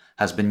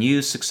has been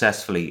used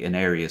successfully in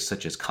areas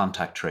such as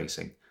contact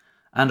tracing,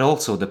 and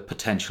also the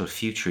potential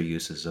future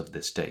uses of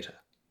this data.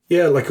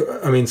 Yeah,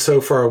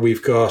 so far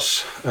we've got,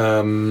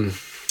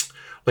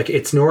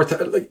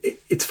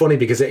 it's funny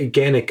because,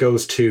 again, it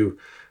goes to,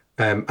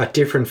 at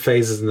different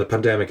phases in the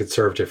pandemic, it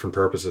served different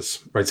purposes,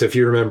 right? So if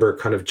you remember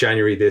kind of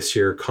January this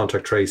year,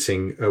 contact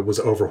tracing was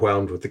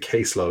overwhelmed with the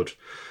caseload.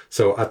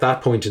 So at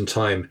that point in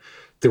time,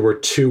 there were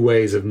two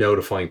ways of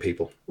notifying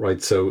people,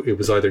 right? So it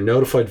was either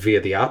notified via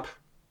the app,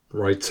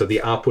 right? So the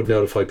app would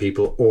notify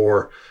people,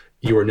 or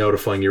you were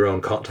notifying your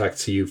own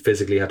contacts, so you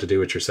physically had to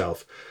do it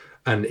yourself.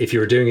 And if you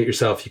were doing it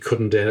yourself, you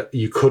couldn't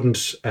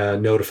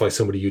notify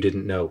somebody you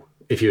didn't know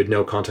if you had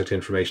no contact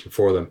information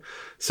for them.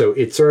 So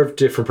it served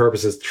different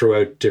purposes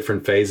throughout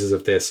different phases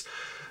of this.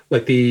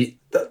 In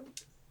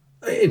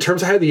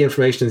terms of how the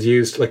information is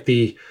used,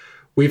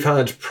 We've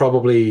had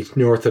probably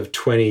north of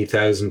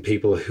 20,000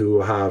 people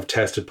who have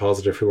tested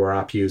positive who are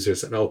app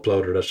users and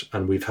uploaded it.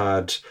 And we've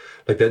had,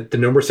 like, the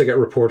numbers that get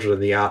reported in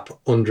the app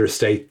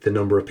understate the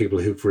number of people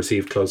who've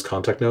received close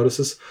contact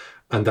notices.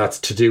 And that's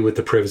to do with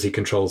the privacy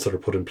controls that are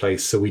put in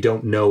place. So we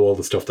don't know all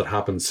the stuff that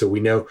happens. So we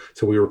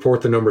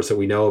report the numbers that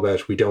we know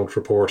about. We don't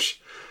report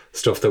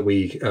stuff that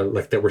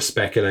that we're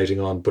speculating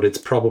on, but it's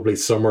probably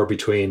somewhere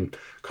between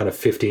kind of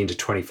 15 to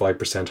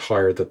 25%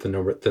 higher than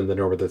the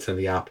number that's in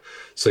the app.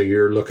 So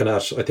you're looking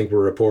at, I think we're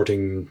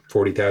reporting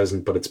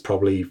 40,000, but it's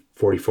probably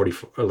 40,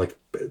 like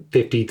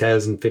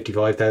 50,000,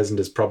 55,000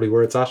 is probably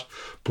where it's at,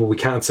 but we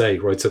can't say,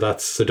 right?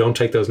 So don't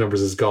take those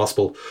numbers as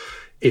gospel.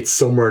 It's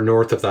somewhere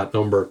north of that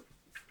number.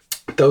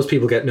 Those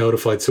people get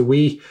notified. So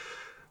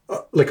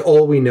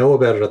all we know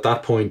about it at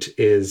that point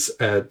is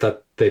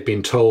that they've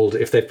been told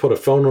if they've put a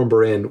phone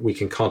number in, we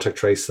can contact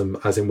trace them,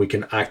 as in we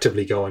can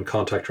actively go and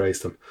contact trace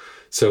them.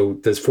 So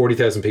there's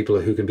 40,000 people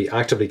who can be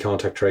actively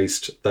contact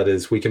traced. That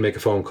is, we can make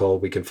a phone call,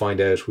 we can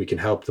find out, we can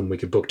help them, we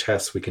can book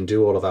tests, we can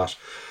do all of that.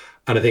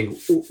 And I think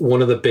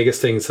one of the biggest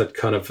things that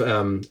kind of,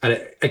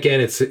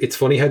 it's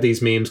funny how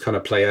these memes kind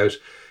of play out,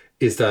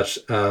 is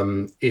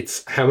that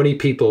it's how many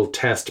people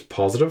test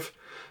positive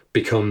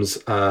becomes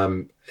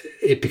kind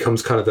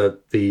of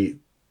the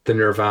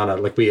nirvana.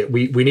 Like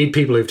we need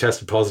people who've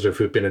tested positive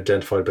who've been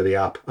identified by the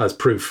app as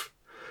proof.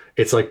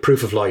 It's like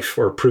proof of life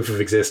or proof of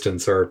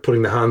existence or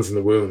putting the hands in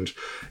the wound.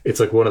 It's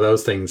like one of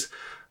those things.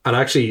 And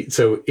actually,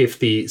 so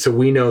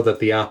we know that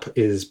the app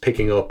is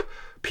picking up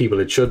people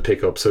it should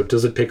pick up. So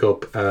does it pick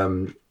up?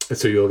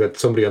 So you'll get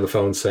somebody on the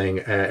phone saying,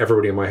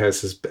 everybody in my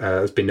house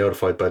has been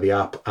notified by the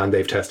app and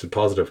they've tested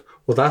positive.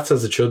 Well, that's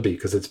as it should be,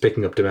 because it's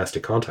picking up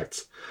domestic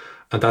contacts.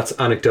 And that's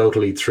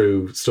anecdotally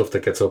through stuff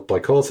that gets up by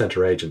call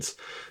center agents.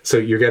 So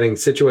you're getting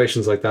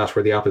situations like that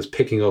where the app is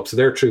picking up. So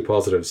they're true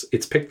positives.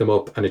 It's picked them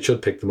up, and it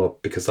should pick them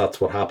up because that's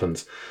what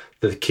happens.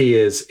 The key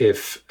is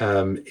is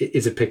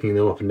it picking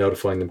them up and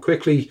notifying them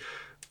quickly?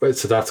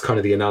 So that's kind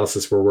of the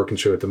analysis we're working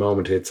through at the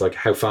moment. It's like,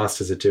 how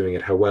fast is it doing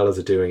it? How well is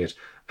it doing it?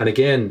 And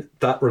again,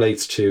 that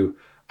relates to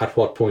at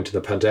what point in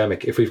the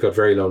pandemic. If we've got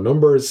very low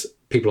numbers,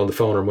 people on the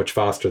phone are much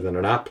faster than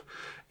an app.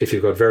 If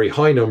you've got very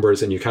high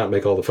numbers and you can't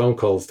make all the phone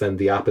calls, then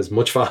the app is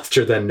much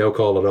faster than no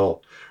call at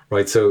all,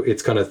 right? So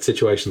it's kind of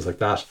situations like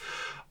that.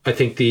 I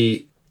think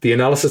the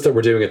analysis that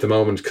we're doing at the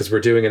moment, because we're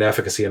doing an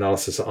efficacy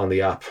analysis on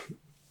the app,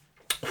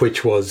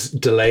 which was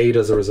delayed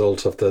as a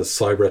result of the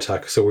cyber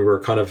attack. So we were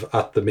kind of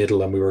at the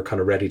middle and we were kind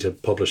of ready to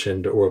publish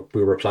or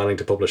we were planning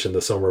to publish in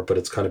the summer, but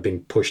it's kind of been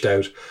pushed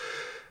out.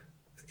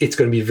 It's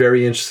going to be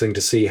very interesting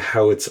to see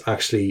how it's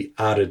actually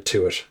added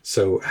to it.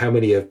 So how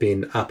many have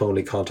been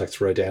app-only contacts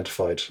were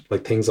identified,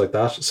 like things like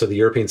that. So the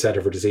European Centre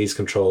for Disease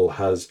Control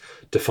has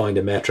defined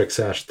a metric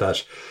set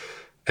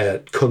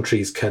that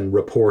countries can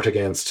report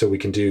against, so we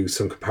can do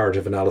some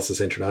comparative analysis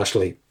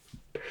internationally.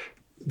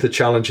 The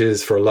challenge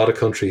is, for a lot of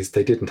countries,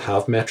 they didn't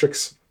have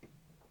metrics.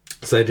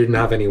 So they didn't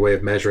have any way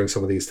of measuring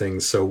some of these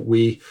things. So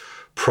we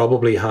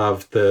probably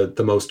have the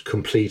most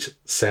complete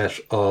set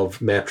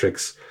of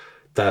metrics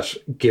that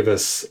give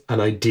us an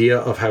idea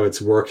of how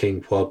it's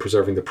working while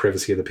preserving the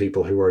privacy of the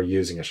people who are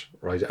using it,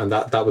 right? And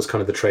that was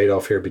kind of the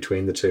trade-off here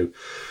between the two.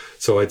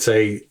 So I'd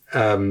say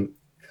I'm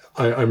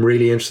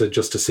really interested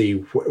just to see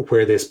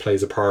where this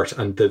plays a part.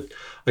 And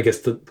I guess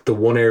the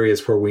one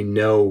areas where we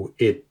know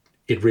it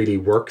really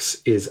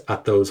works is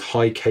at those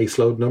high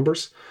caseload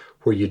numbers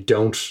where you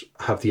don't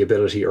have the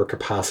ability or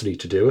capacity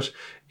to do it.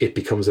 It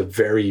becomes a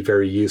very,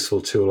 very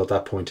useful tool at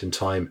that point in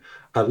time.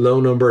 At low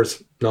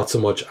numbers, not so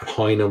much. At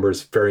high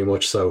numbers, very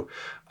much so.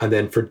 And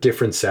then for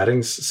different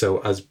settings, so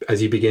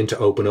as you begin to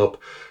open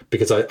up,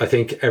 because I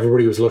think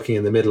everybody was looking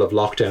in the middle of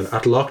lockdown.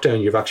 At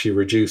lockdown, you've actually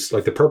reduced,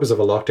 like the purpose of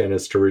a lockdown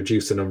is to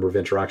reduce the number of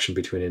interaction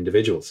between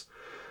individuals.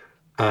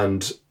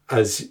 And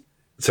as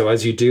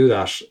you do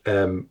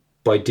that,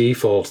 by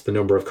default, the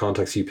number of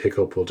contacts you pick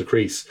up will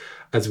decrease.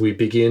 As we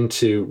begin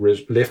to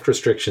lift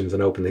restrictions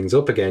and open things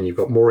up again, you've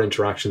got more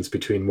interactions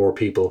between more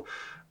people,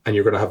 and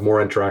you're going to have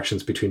more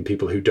interactions between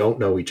people who don't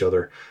know each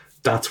other.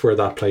 That's where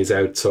that plays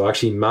out. So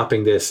actually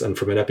mapping this, and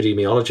from an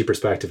epidemiology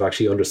perspective,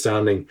 actually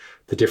understanding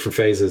the different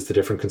phases, the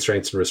different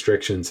constraints and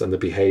restrictions and the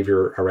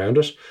behavior around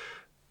it,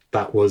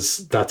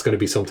 that's going to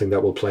be something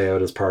that will play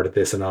out as part of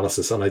this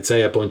analysis. And I'd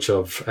say a bunch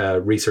of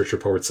research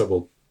reports that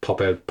will pop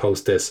out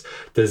post this.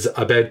 There's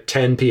about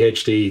 10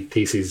 PhD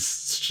theses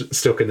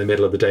stuck in the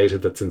middle of the data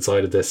that's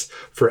inside of this.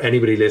 For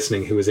anybody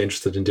listening who is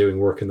interested in doing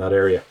work in that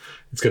area,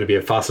 it's going to be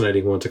a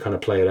fascinating one to kind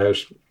of play it out,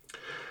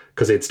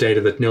 because it's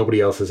data that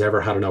nobody else has ever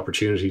had an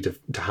opportunity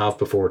to have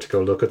before, to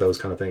go look at those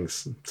kind of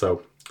things.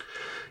 So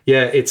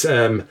yeah, it's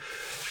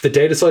the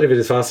data side of it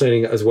is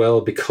fascinating as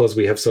well, because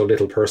we have so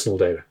little personal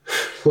data.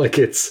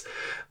 It's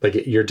like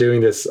you're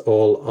doing this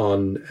all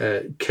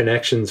on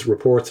connections,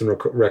 reports and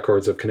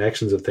records of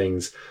connections of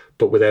things,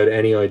 but without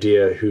any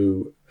idea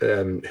who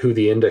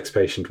the index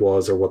patient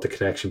was or what the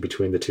connection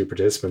between the two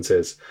participants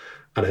is.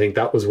 And I think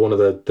that was one of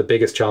the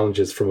biggest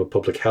challenges from a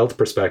public health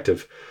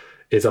perspective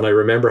is, and I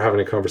remember having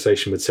a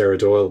conversation with Sarah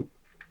Doyle,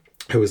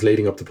 who was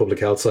leading up the public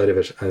health side of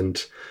it.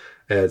 And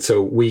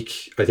So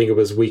I think it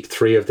was week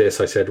 3 of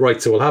this, I said,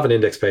 right, so we'll have an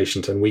index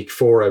patient. And week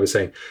 4, I was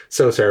saying,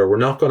 so Sarah, we're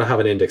not going to have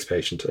an index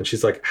patient. And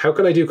she's like, how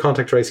can I do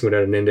contact tracing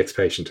without an index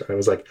patient? And I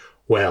was like,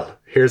 well,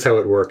 here's how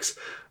it works.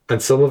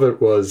 And some of it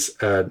was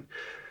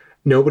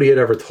nobody had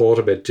ever thought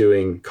about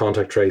doing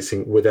contact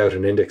tracing without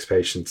an index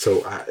patient.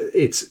 So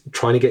it's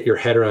trying to get your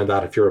head around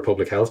that if you're a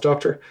public health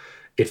doctor.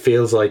 It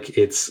feels like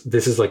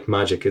this is like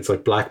magic. It's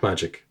like black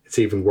magic. It's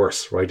even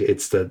worse, right?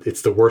 It's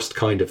the worst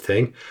kind of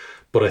thing.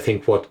 But I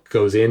think what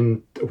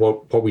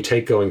we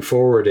take going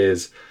forward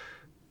is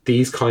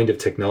these kind of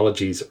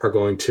technologies are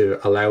going to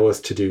allow us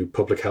to do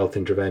public health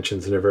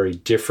interventions in a very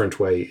different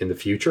way in the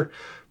future,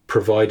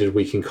 provided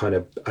we can kind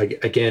of,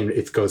 again,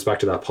 it goes back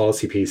to that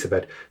policy piece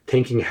about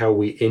thinking how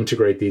we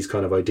integrate these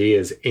kind of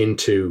ideas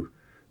into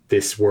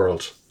this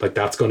world. Like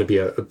that's going to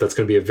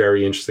be a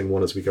very interesting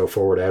one as we go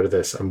forward out of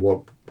this, and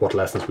what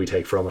lessons we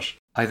take from it.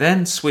 I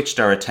then switched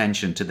our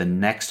attention to the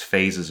next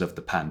phases of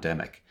the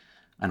pandemic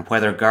and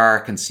whether Gar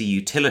can see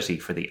utility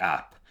for the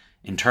app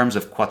in terms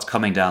of what's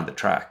coming down the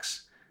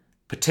tracks,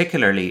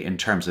 particularly in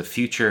terms of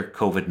future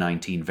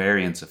COVID-19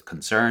 variants of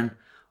concern,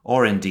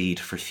 or indeed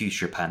for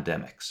future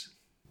pandemics.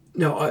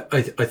 No,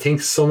 I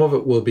think some of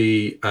it will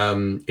be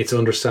it's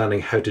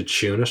understanding how to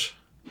tune it,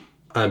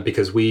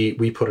 because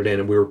we put it in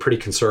and we were pretty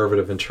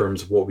conservative in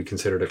terms of what we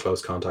considered a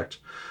close contact.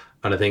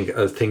 And I think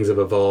as things have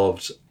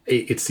evolved,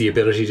 it's the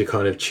ability to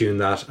kind of tune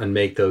that and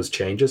make those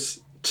changes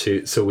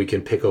so we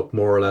can pick up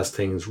more or less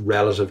things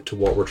relative to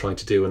what we're trying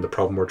to do and the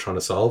problem we're trying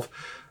to solve.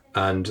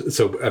 And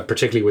so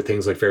particularly with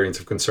things like variants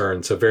of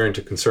concern. So variant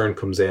of concern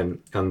comes in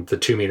and the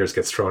 2 meters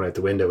gets thrown out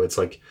the window. It's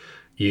like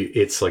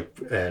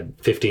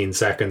 15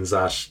 seconds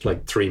at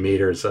like 3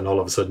 meters, and all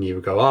of a sudden you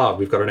would go,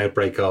 we've got an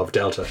outbreak of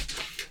Delta.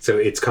 So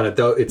it's kind of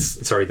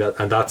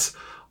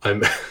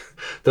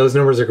those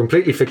numbers are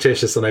completely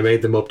fictitious, and I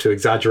made them up to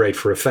exaggerate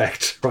for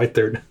effect, right?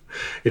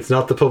 It's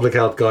not the public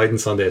health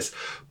guidance on this,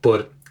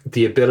 but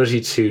the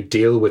ability to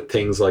deal with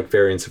things like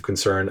variants of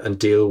concern and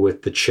deal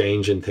with the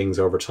change in things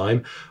over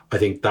time, I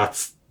think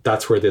that's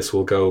where this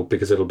will go,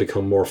 because it'll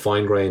become more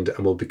fine-grained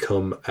and will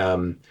become,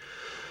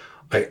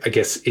 I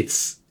guess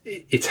it's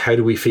how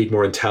do we feed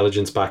more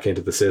intelligence back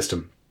into the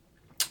system?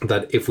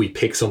 That if we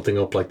pick something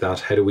up like that,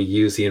 how do we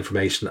use the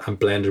information and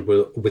blend it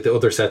with the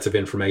other sets of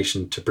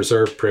information to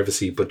preserve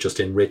privacy, but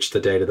just enrich the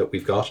data that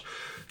we've got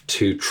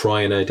to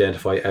try and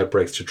identify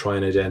outbreaks, to try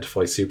and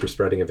identify super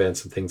spreading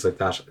events and things like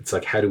that. It's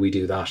like, how do we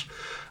do that?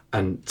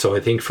 And so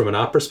I think from an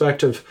app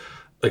perspective,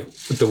 like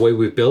the way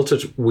we've built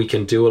it, we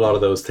can do a lot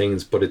of those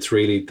things, but it's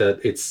really that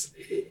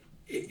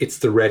it's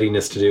the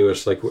readiness to do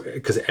it. Like,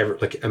 because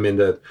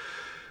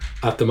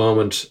at the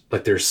moment,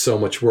 like there's so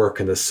much work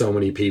and there's so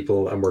many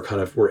people, and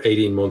we're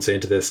 18 months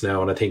into this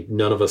now. And I think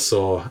none of us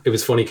saw, it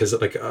was funny because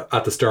like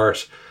at the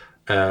start,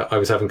 I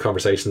was having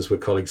conversations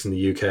with colleagues in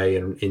the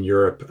UK and in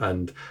Europe,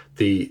 and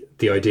the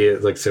idea,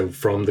 like, so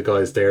from the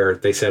guys there,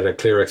 they set a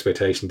clear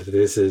expectation that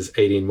this is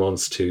 18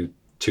 months to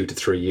 2 to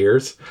 3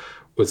 years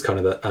was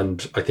kind of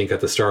and I think at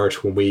the start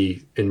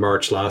in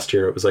March last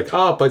year, it was like,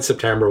 by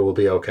September we'll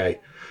be okay.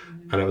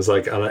 And it was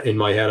like, in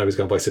my head, I was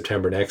going by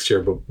September next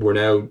year, but we're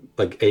now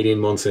like 18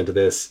 months into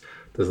this.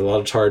 There's a lot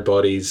of tired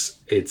bodies.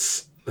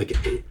 It's like,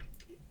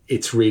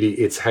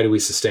 it's how do we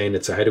sustain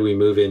it? So how do we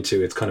move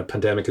into it's kind of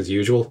pandemic as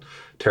usual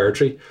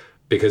territory,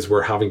 because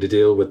we're having to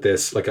deal with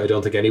this. Like, I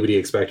don't think anybody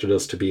expected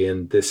us to be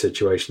in this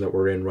situation that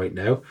we're in right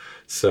now.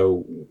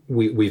 So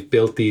we've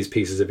built these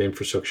pieces of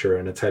infrastructure,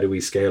 and it's how do we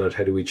scale it?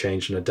 How do we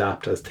change and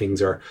adapt as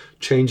things are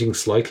changing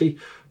slightly,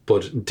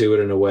 but do it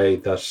in a way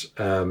that,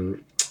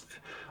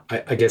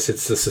 I guess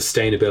it's the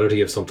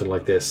sustainability of something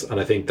like this. And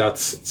I think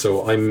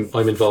so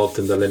I'm involved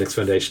in the Linux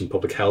Foundation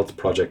Public Health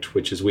project,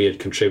 which is we had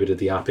contributed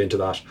the app into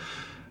that.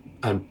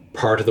 And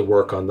part of the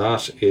work on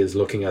that is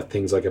looking at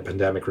things like a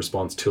pandemic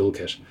response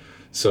toolkit.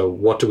 So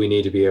what do we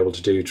need to be able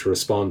to do to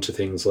respond to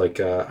things like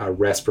a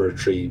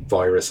respiratory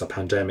virus, a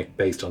pandemic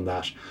based on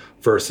that,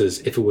 versus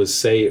if it was,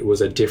 say, it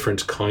was a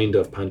different kind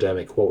of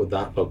pandemic, what would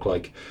that look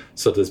like?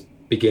 So there's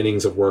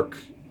beginnings of work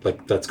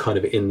like that's kind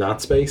of in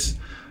that space.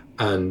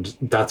 And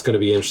that's going to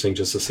be interesting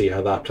just to see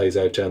how that plays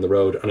out down the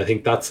road. And I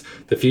think that's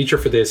the future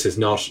for this, is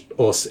not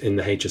us in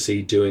the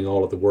HSE doing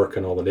all of the work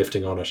and all the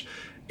lifting on it.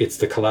 It's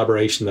the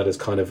collaboration that is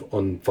kind of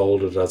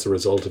unfolded as a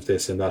result of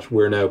this, in that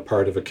we're now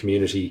part of a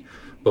community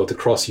both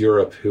across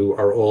Europe who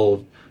are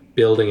all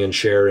building and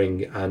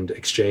sharing and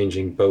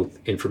exchanging both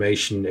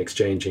information,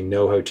 exchanging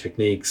know-how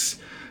techniques,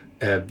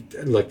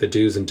 like the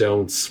do's and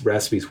don'ts,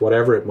 recipes,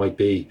 whatever it might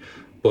be.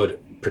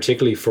 But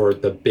particularly for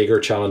the bigger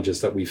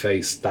challenges that we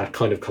face, that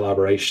kind of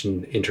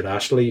collaboration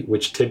internationally,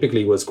 which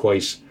typically was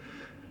quite,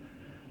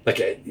 like,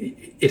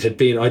 it had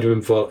been, I'd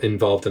been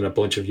involved in a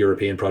bunch of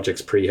European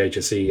projects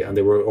pre-HSE, and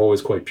they were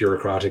always quite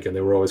bureaucratic and they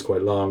were always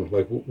quite long.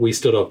 Like, we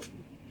stood up,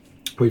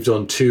 we've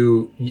done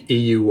 2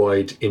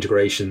 EU-wide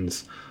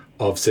integrations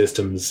of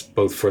systems,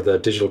 both for the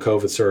digital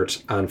COVID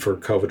cert and for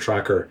COVID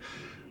tracker,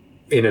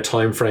 in a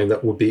time frame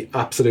that would be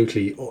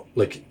absolutely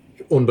like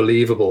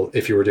unbelievable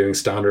if you were doing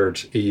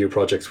standard EU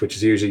projects, which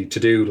is usually to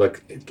do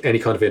like any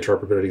kind of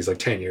interoperability is like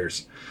 10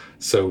 years.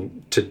 So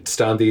to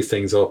stand these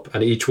things up,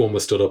 and each one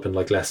was stood up in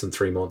like less than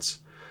 3 months.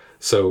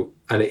 So,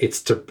 and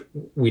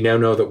we now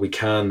know that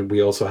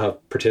we also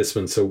have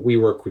participants. So we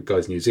work with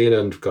guys in New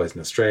Zealand, with guys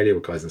in Australia,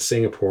 with guys in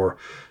Singapore.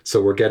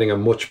 So we're getting a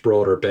much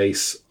broader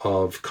base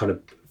of kind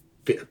of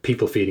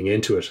people feeding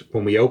into it.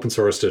 When we open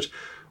sourced it,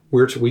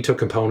 we took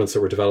components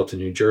that were developed in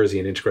New Jersey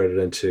and integrated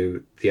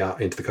into the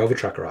COVID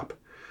Tracker app.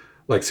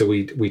 Like, so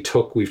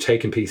we've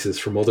taken pieces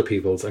from other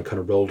people's and kind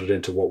of rolled it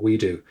into what we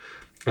do.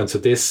 And so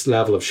this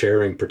level of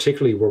sharing,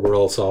 particularly where we're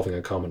all solving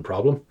a common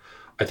problem,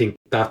 I think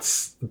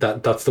that's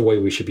the way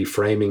we should be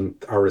framing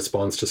our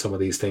response to some of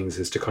these things,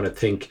 is to kind of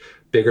think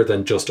bigger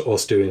than just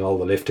us doing all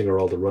the lifting or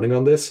all the running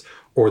on this,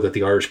 or that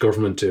the Irish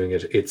government doing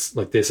it. It's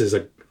like, this is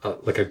a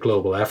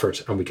global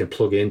effort, and we can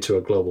plug into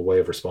a global way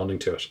of responding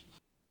to it.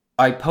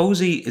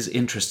 IPPOSI is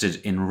interested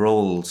in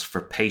roles for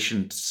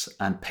patients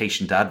and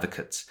patient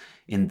advocates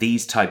in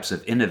these types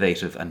of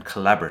innovative and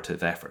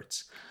collaborative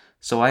efforts.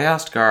 So I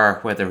asked Gar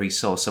whether he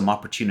saw some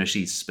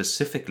opportunities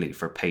specifically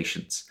for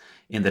patients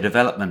in the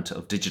development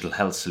of digital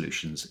health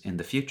solutions in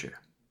the future.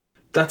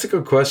 That's a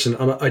good question.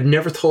 And I'd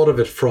never thought of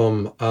it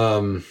from,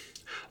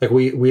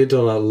 we had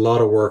done a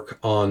lot of work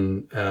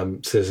on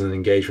citizen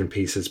engagement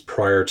pieces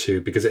prior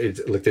to, because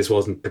this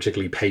wasn't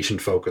particularly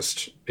patient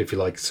focused, if you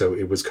like. So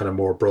it was kind of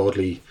more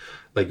broadly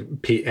like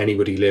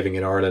anybody living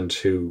in Ireland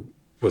who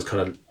was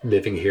kind of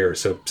living here.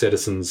 So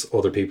citizens,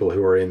 other people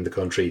who are in the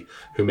country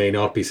who may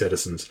not be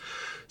citizens.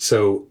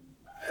 So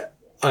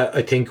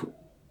I think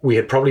we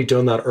had probably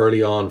done that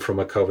early on from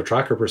a COVID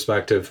tracker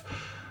perspective.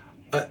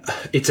 Do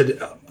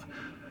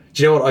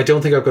you know what? I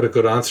don't think I've got a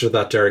good answer to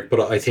that, Derick, but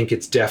I think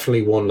it's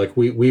definitely one like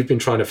we've been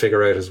trying to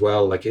figure out as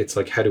well. Like, it's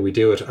like, how do we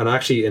do it? And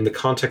actually, in the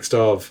context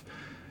of,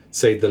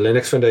 say, the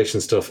Linux Foundation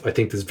stuff, I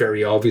think there's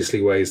very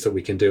obviously ways that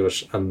we can do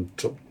it. And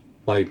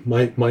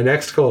my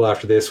next call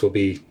after this will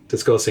be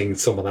discussing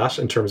some of that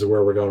in terms of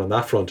where we're going on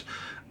that front.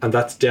 And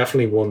that's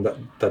definitely one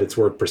that it's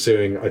worth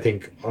pursuing. I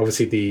think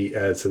obviously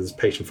so there's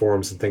patient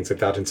forums and things like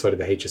that inside of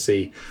the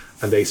HSE,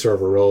 and they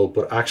serve a role.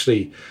 But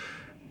actually,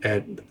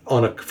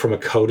 from a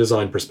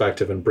co-design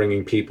perspective and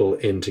bringing people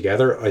in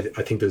together,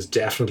 I think there's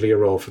definitely a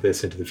role for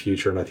this into the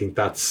future. And I think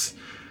that's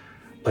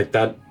like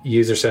that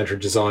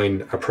user-centered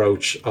design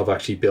approach of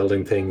actually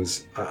building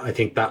things. I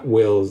think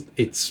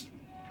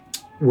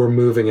we're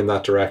moving in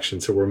that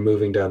direction. So we're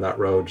moving down that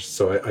road.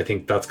 So I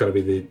think that's going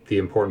to be the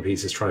important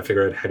piece, is trying to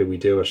figure out how do we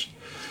do it.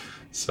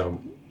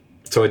 So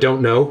I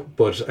don't know,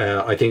 but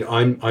I think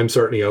I'm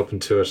certainly open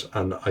to it.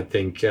 And I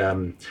think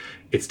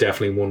it's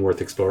definitely one worth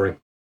exploring.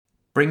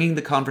 Bringing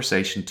the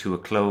conversation to a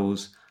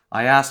close,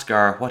 I asked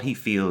Gar what he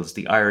feels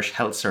the Irish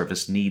Health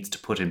Service needs to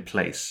put in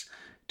place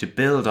to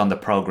build on the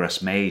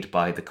progress made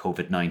by the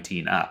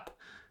COVID-19 app,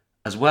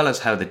 as well as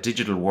how the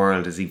digital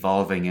world is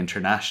evolving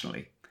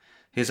internationally.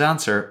 His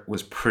answer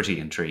was pretty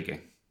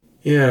intriguing.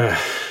 Yeah,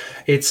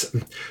 it's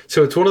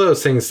one of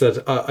those things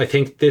that I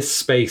think this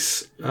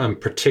space,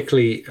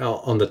 particularly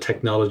on the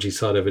technology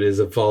side of it,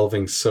 is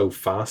evolving so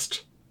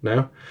fast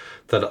now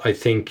that I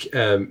think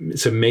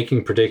so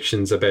making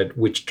predictions about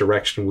which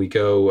direction we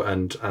go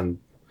and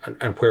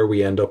where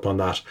we end up on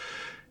that,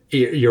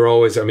 you're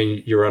always,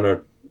 you're on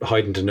a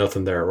hiding to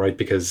nothing there, right?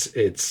 Because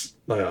it's,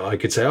 I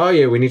could say, oh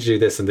yeah, we need to do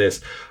this and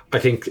this. I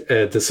think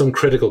there's some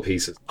critical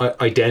pieces.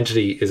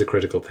 Identity is a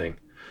critical thing.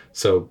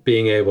 So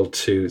being able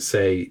to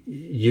say,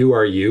 you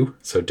are you.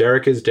 So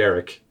Derick is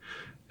Derick.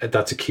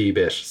 That's a key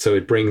bit. So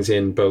it brings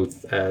in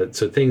both,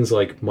 so things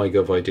like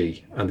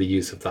MyGovID and the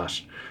use of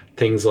that.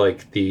 Things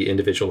like the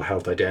individual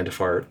health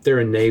identifier, they're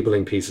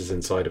enabling pieces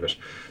inside of it.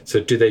 So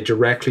do they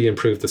directly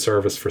improve the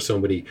service for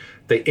somebody?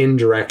 They're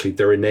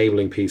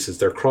enabling pieces.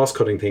 They're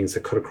cross-cutting things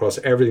that cut across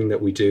everything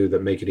that we do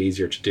that make it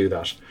easier to do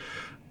that.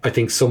 I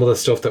think some of the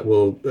stuff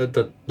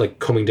that like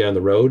coming down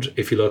the road,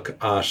 if you look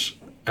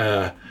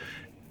at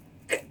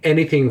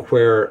anything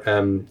where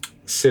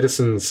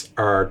citizens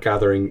are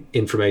gathering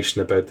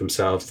information about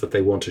themselves that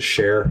they want to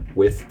share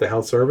with the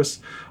health service,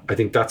 I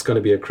think that's going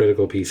to be a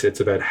critical piece. It's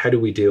about how do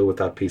we deal with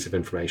that piece of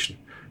information,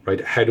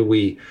 right?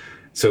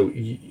 So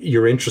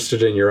you're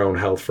interested in your own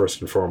health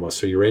first and foremost.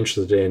 So you're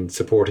interested in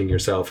supporting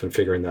yourself and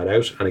figuring that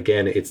out. And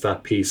again, it's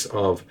that piece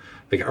of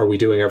like, are we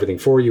doing everything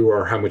for you,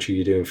 or how much are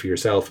you doing for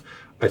yourself?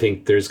 I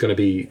think there's going to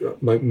be,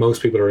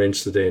 most people are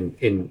interested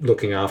in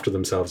looking after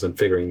themselves and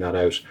figuring that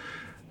out.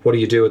 What do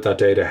you do with that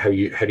data? How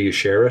do you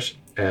share it?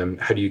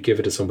 How do you give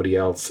it to somebody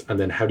else? And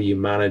then how do you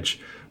manage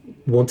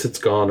once it's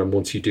gone, and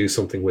once you do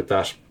something with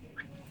that,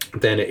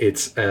 then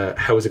it's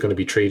how is it going to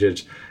be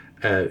treated?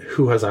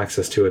 Who has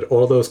access to it?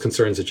 All those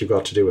concerns that you've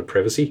got to do with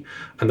privacy,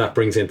 and that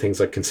brings in things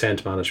like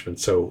consent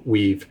management. So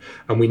we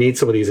need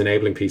some of these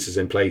enabling pieces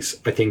in place.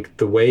 I think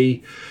the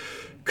way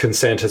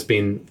consent has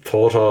been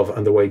thought of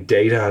and the way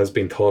data has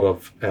been thought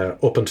of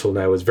up until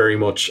now is very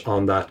much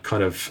on that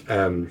kind of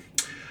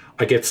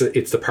I guess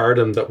it's the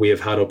paradigm that we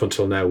have had up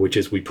until now, which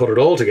is we put it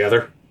all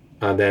together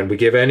and then we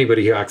give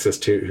anybody access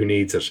to who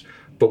needs it.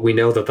 But we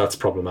know that that's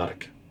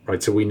problematic,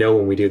 right? So we know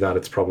when we do that,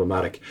 it's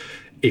problematic.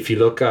 If you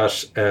look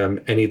at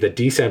any of the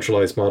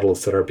decentralized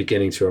models that are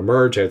beginning to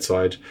emerge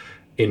outside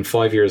in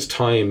 5 years'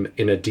 time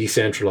in a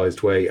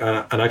decentralized way.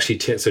 And actually,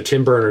 so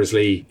Tim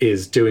Berners-Lee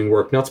is doing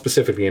work not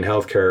specifically in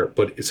healthcare,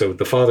 but so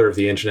the father of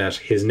the internet,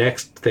 his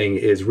next thing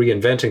is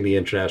reinventing the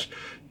internet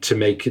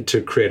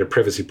to create a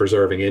privacy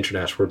preserving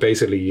internet where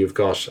basically you've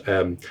got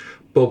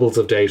bubbles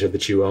of data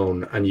that you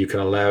own, and you can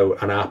allow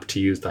an app to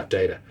use that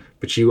data,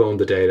 but you own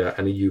the data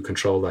and you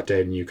control that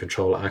data and you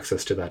control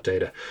access to that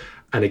data.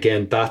 And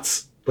again,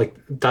 that's like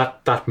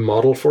that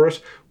model for it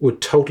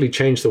would totally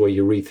change the way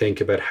you rethink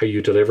about how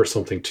you deliver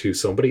something to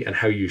somebody and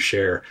how you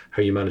share,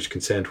 how you manage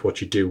consent,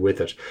 what you do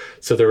with it.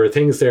 So there are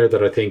things there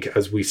that I think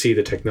as we see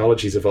the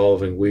technologies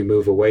evolving, we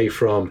move away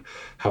from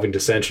having to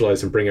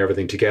centralize and bring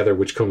everything together,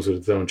 which comes with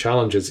its own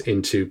challenges,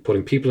 into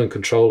putting people in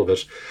control of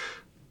it.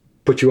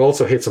 But you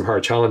also hit some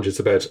hard challenges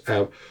about,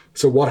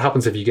 so what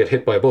happens if you get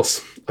hit by a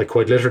bus, like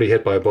quite literally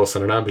hit by a bus,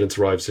 and an ambulance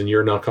arrives and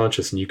you're not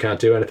conscious and you can't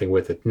do anything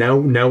with it. Now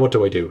what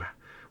do I do?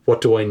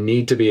 What do I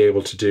need to be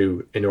able to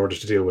do in order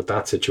to deal with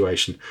that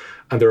situation?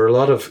 And there are a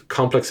lot of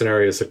complex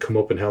scenarios that come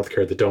up in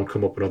healthcare that don't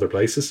come up in other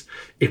places.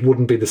 It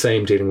wouldn't be the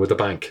same dealing with a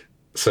bank.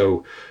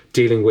 So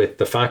dealing with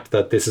the fact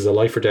that this is a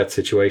life or death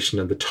situation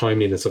and the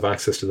timeliness of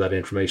access to that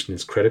information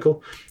is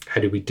critical. How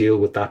do we deal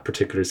with that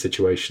particular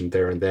situation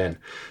there and then?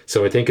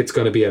 So I think it's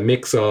going to be a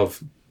mix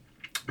of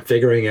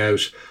figuring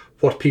out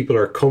what people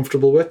are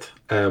comfortable with,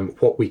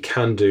 what we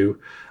can do.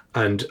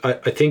 And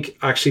I think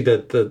actually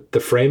that the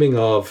framing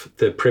of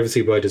the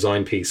privacy by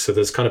design piece, so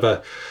there's kind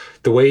of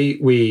the way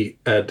we,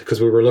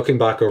 because we were looking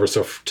back over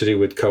stuff to do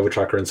with COVID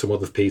tracker and some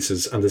other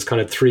pieces, and there's kind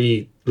of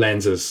three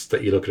lenses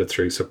that you look at it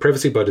through. So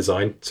privacy by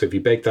design, so if you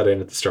bake that in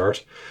at the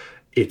start,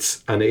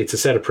 it's a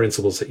set of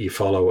principles that you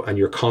follow, and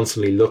you're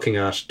constantly looking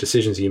at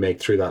decisions you make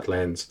through that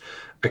lens.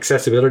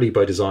 Accessibility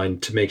by design,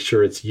 to make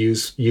sure it's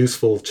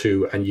useful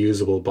to and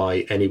usable by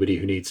anybody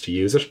who needs to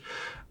use it.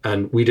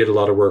 And we did a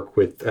lot of work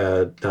with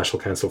National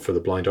Council for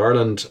the Blind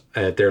Ireland,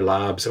 their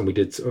labs, and we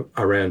did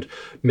around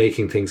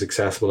making things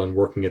accessible and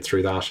working it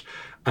through that.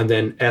 And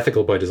then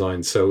ethical by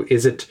design. So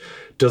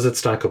does it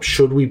stack up?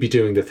 Should we be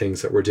doing the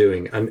things that we're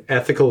doing? And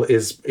ethical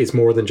is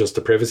more than just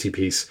the privacy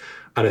piece.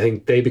 And I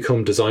think they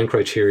become design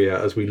criteria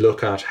as we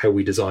look at how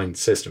we design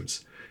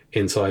systems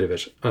inside of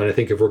it. And I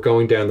think if we're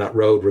going down that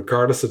road,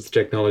 regardless of the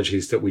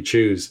technologies that we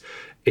choose,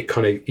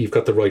 you've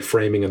got the right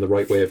framing and the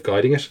right way of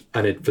guiding it,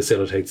 and it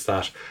facilitates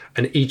that.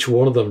 And each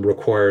one of them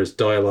requires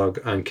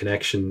dialogue and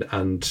connection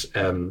and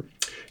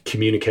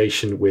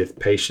communication with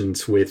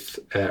patients,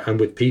 and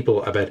with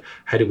people about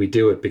how do we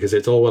do it, because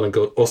it's all well and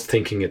good us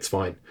thinking it's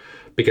fine.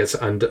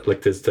 And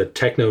there's the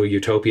techno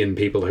utopian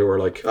people who are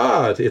like,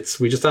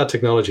 we just add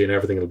technology and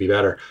everything will be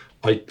better.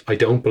 I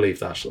don't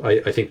believe that.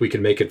 I think we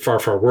can make it far,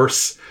 far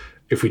worse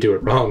if we do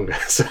it wrong.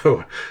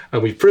 So,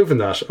 and we've proven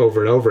that over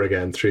and over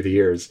again through the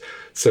years.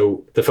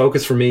 So the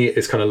focus for me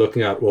is kind of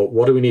looking at, well,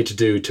 what do we need to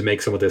do to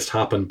make some of this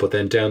happen? But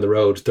then down the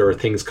road, there are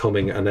things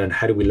coming, and then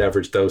how do we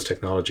leverage those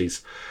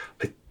technologies?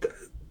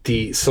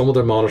 Some of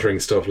the monitoring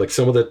stuff, like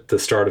some of the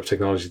startup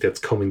technology that's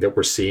coming that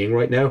we're seeing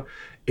right now,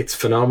 it's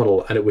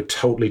phenomenal, and it would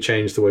totally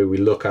change the way we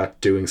look at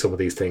doing some of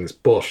these things.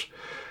 But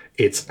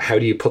it's how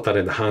do you put that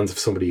in the hands of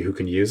somebody who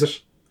can use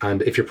it?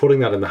 And if you're putting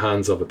that in the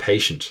hands of a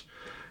patient,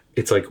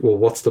 it's like, well,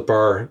 what's the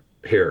bar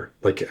here?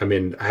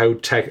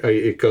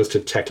 It goes to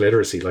tech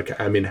literacy.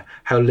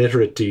 How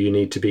literate do you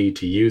need to be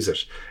to use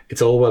it?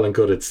 It's all well and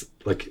good. It's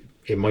like,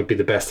 it might be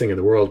the best thing in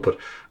the world, but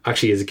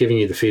actually, is it giving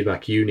you the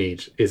feedback you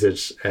need?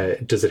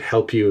 Does it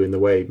help you in the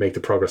way, make the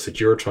progress that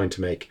you're trying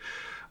to make?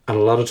 And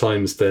a lot of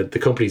times the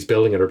companies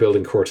building it are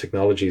building core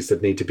technologies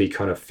that need to be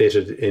kind of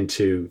fitted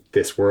into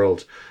this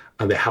world,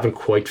 and they haven't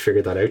quite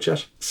figured that out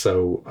yet.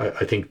 So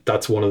I think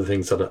that's one of the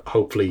things that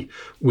hopefully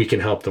we can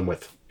help them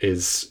with,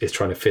 is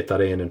trying to fit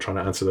that in and trying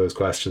to answer those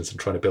questions and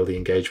trying to build the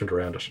engagement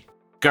around it.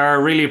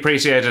 Gar, really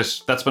appreciate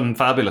it. That's been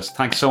fabulous.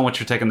 Thanks so much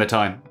for taking the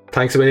time.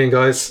 Thanks a million,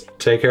 guys.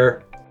 Take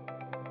care.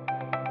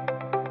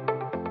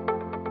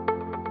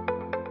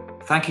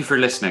 Thank you for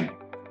listening.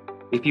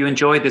 If you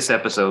enjoyed this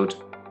episode,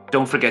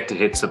 don't forget to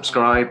hit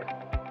subscribe.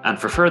 And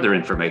for further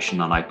information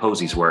on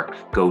IPPOSI's work,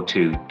 go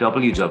to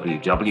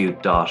www.ipposi.ie.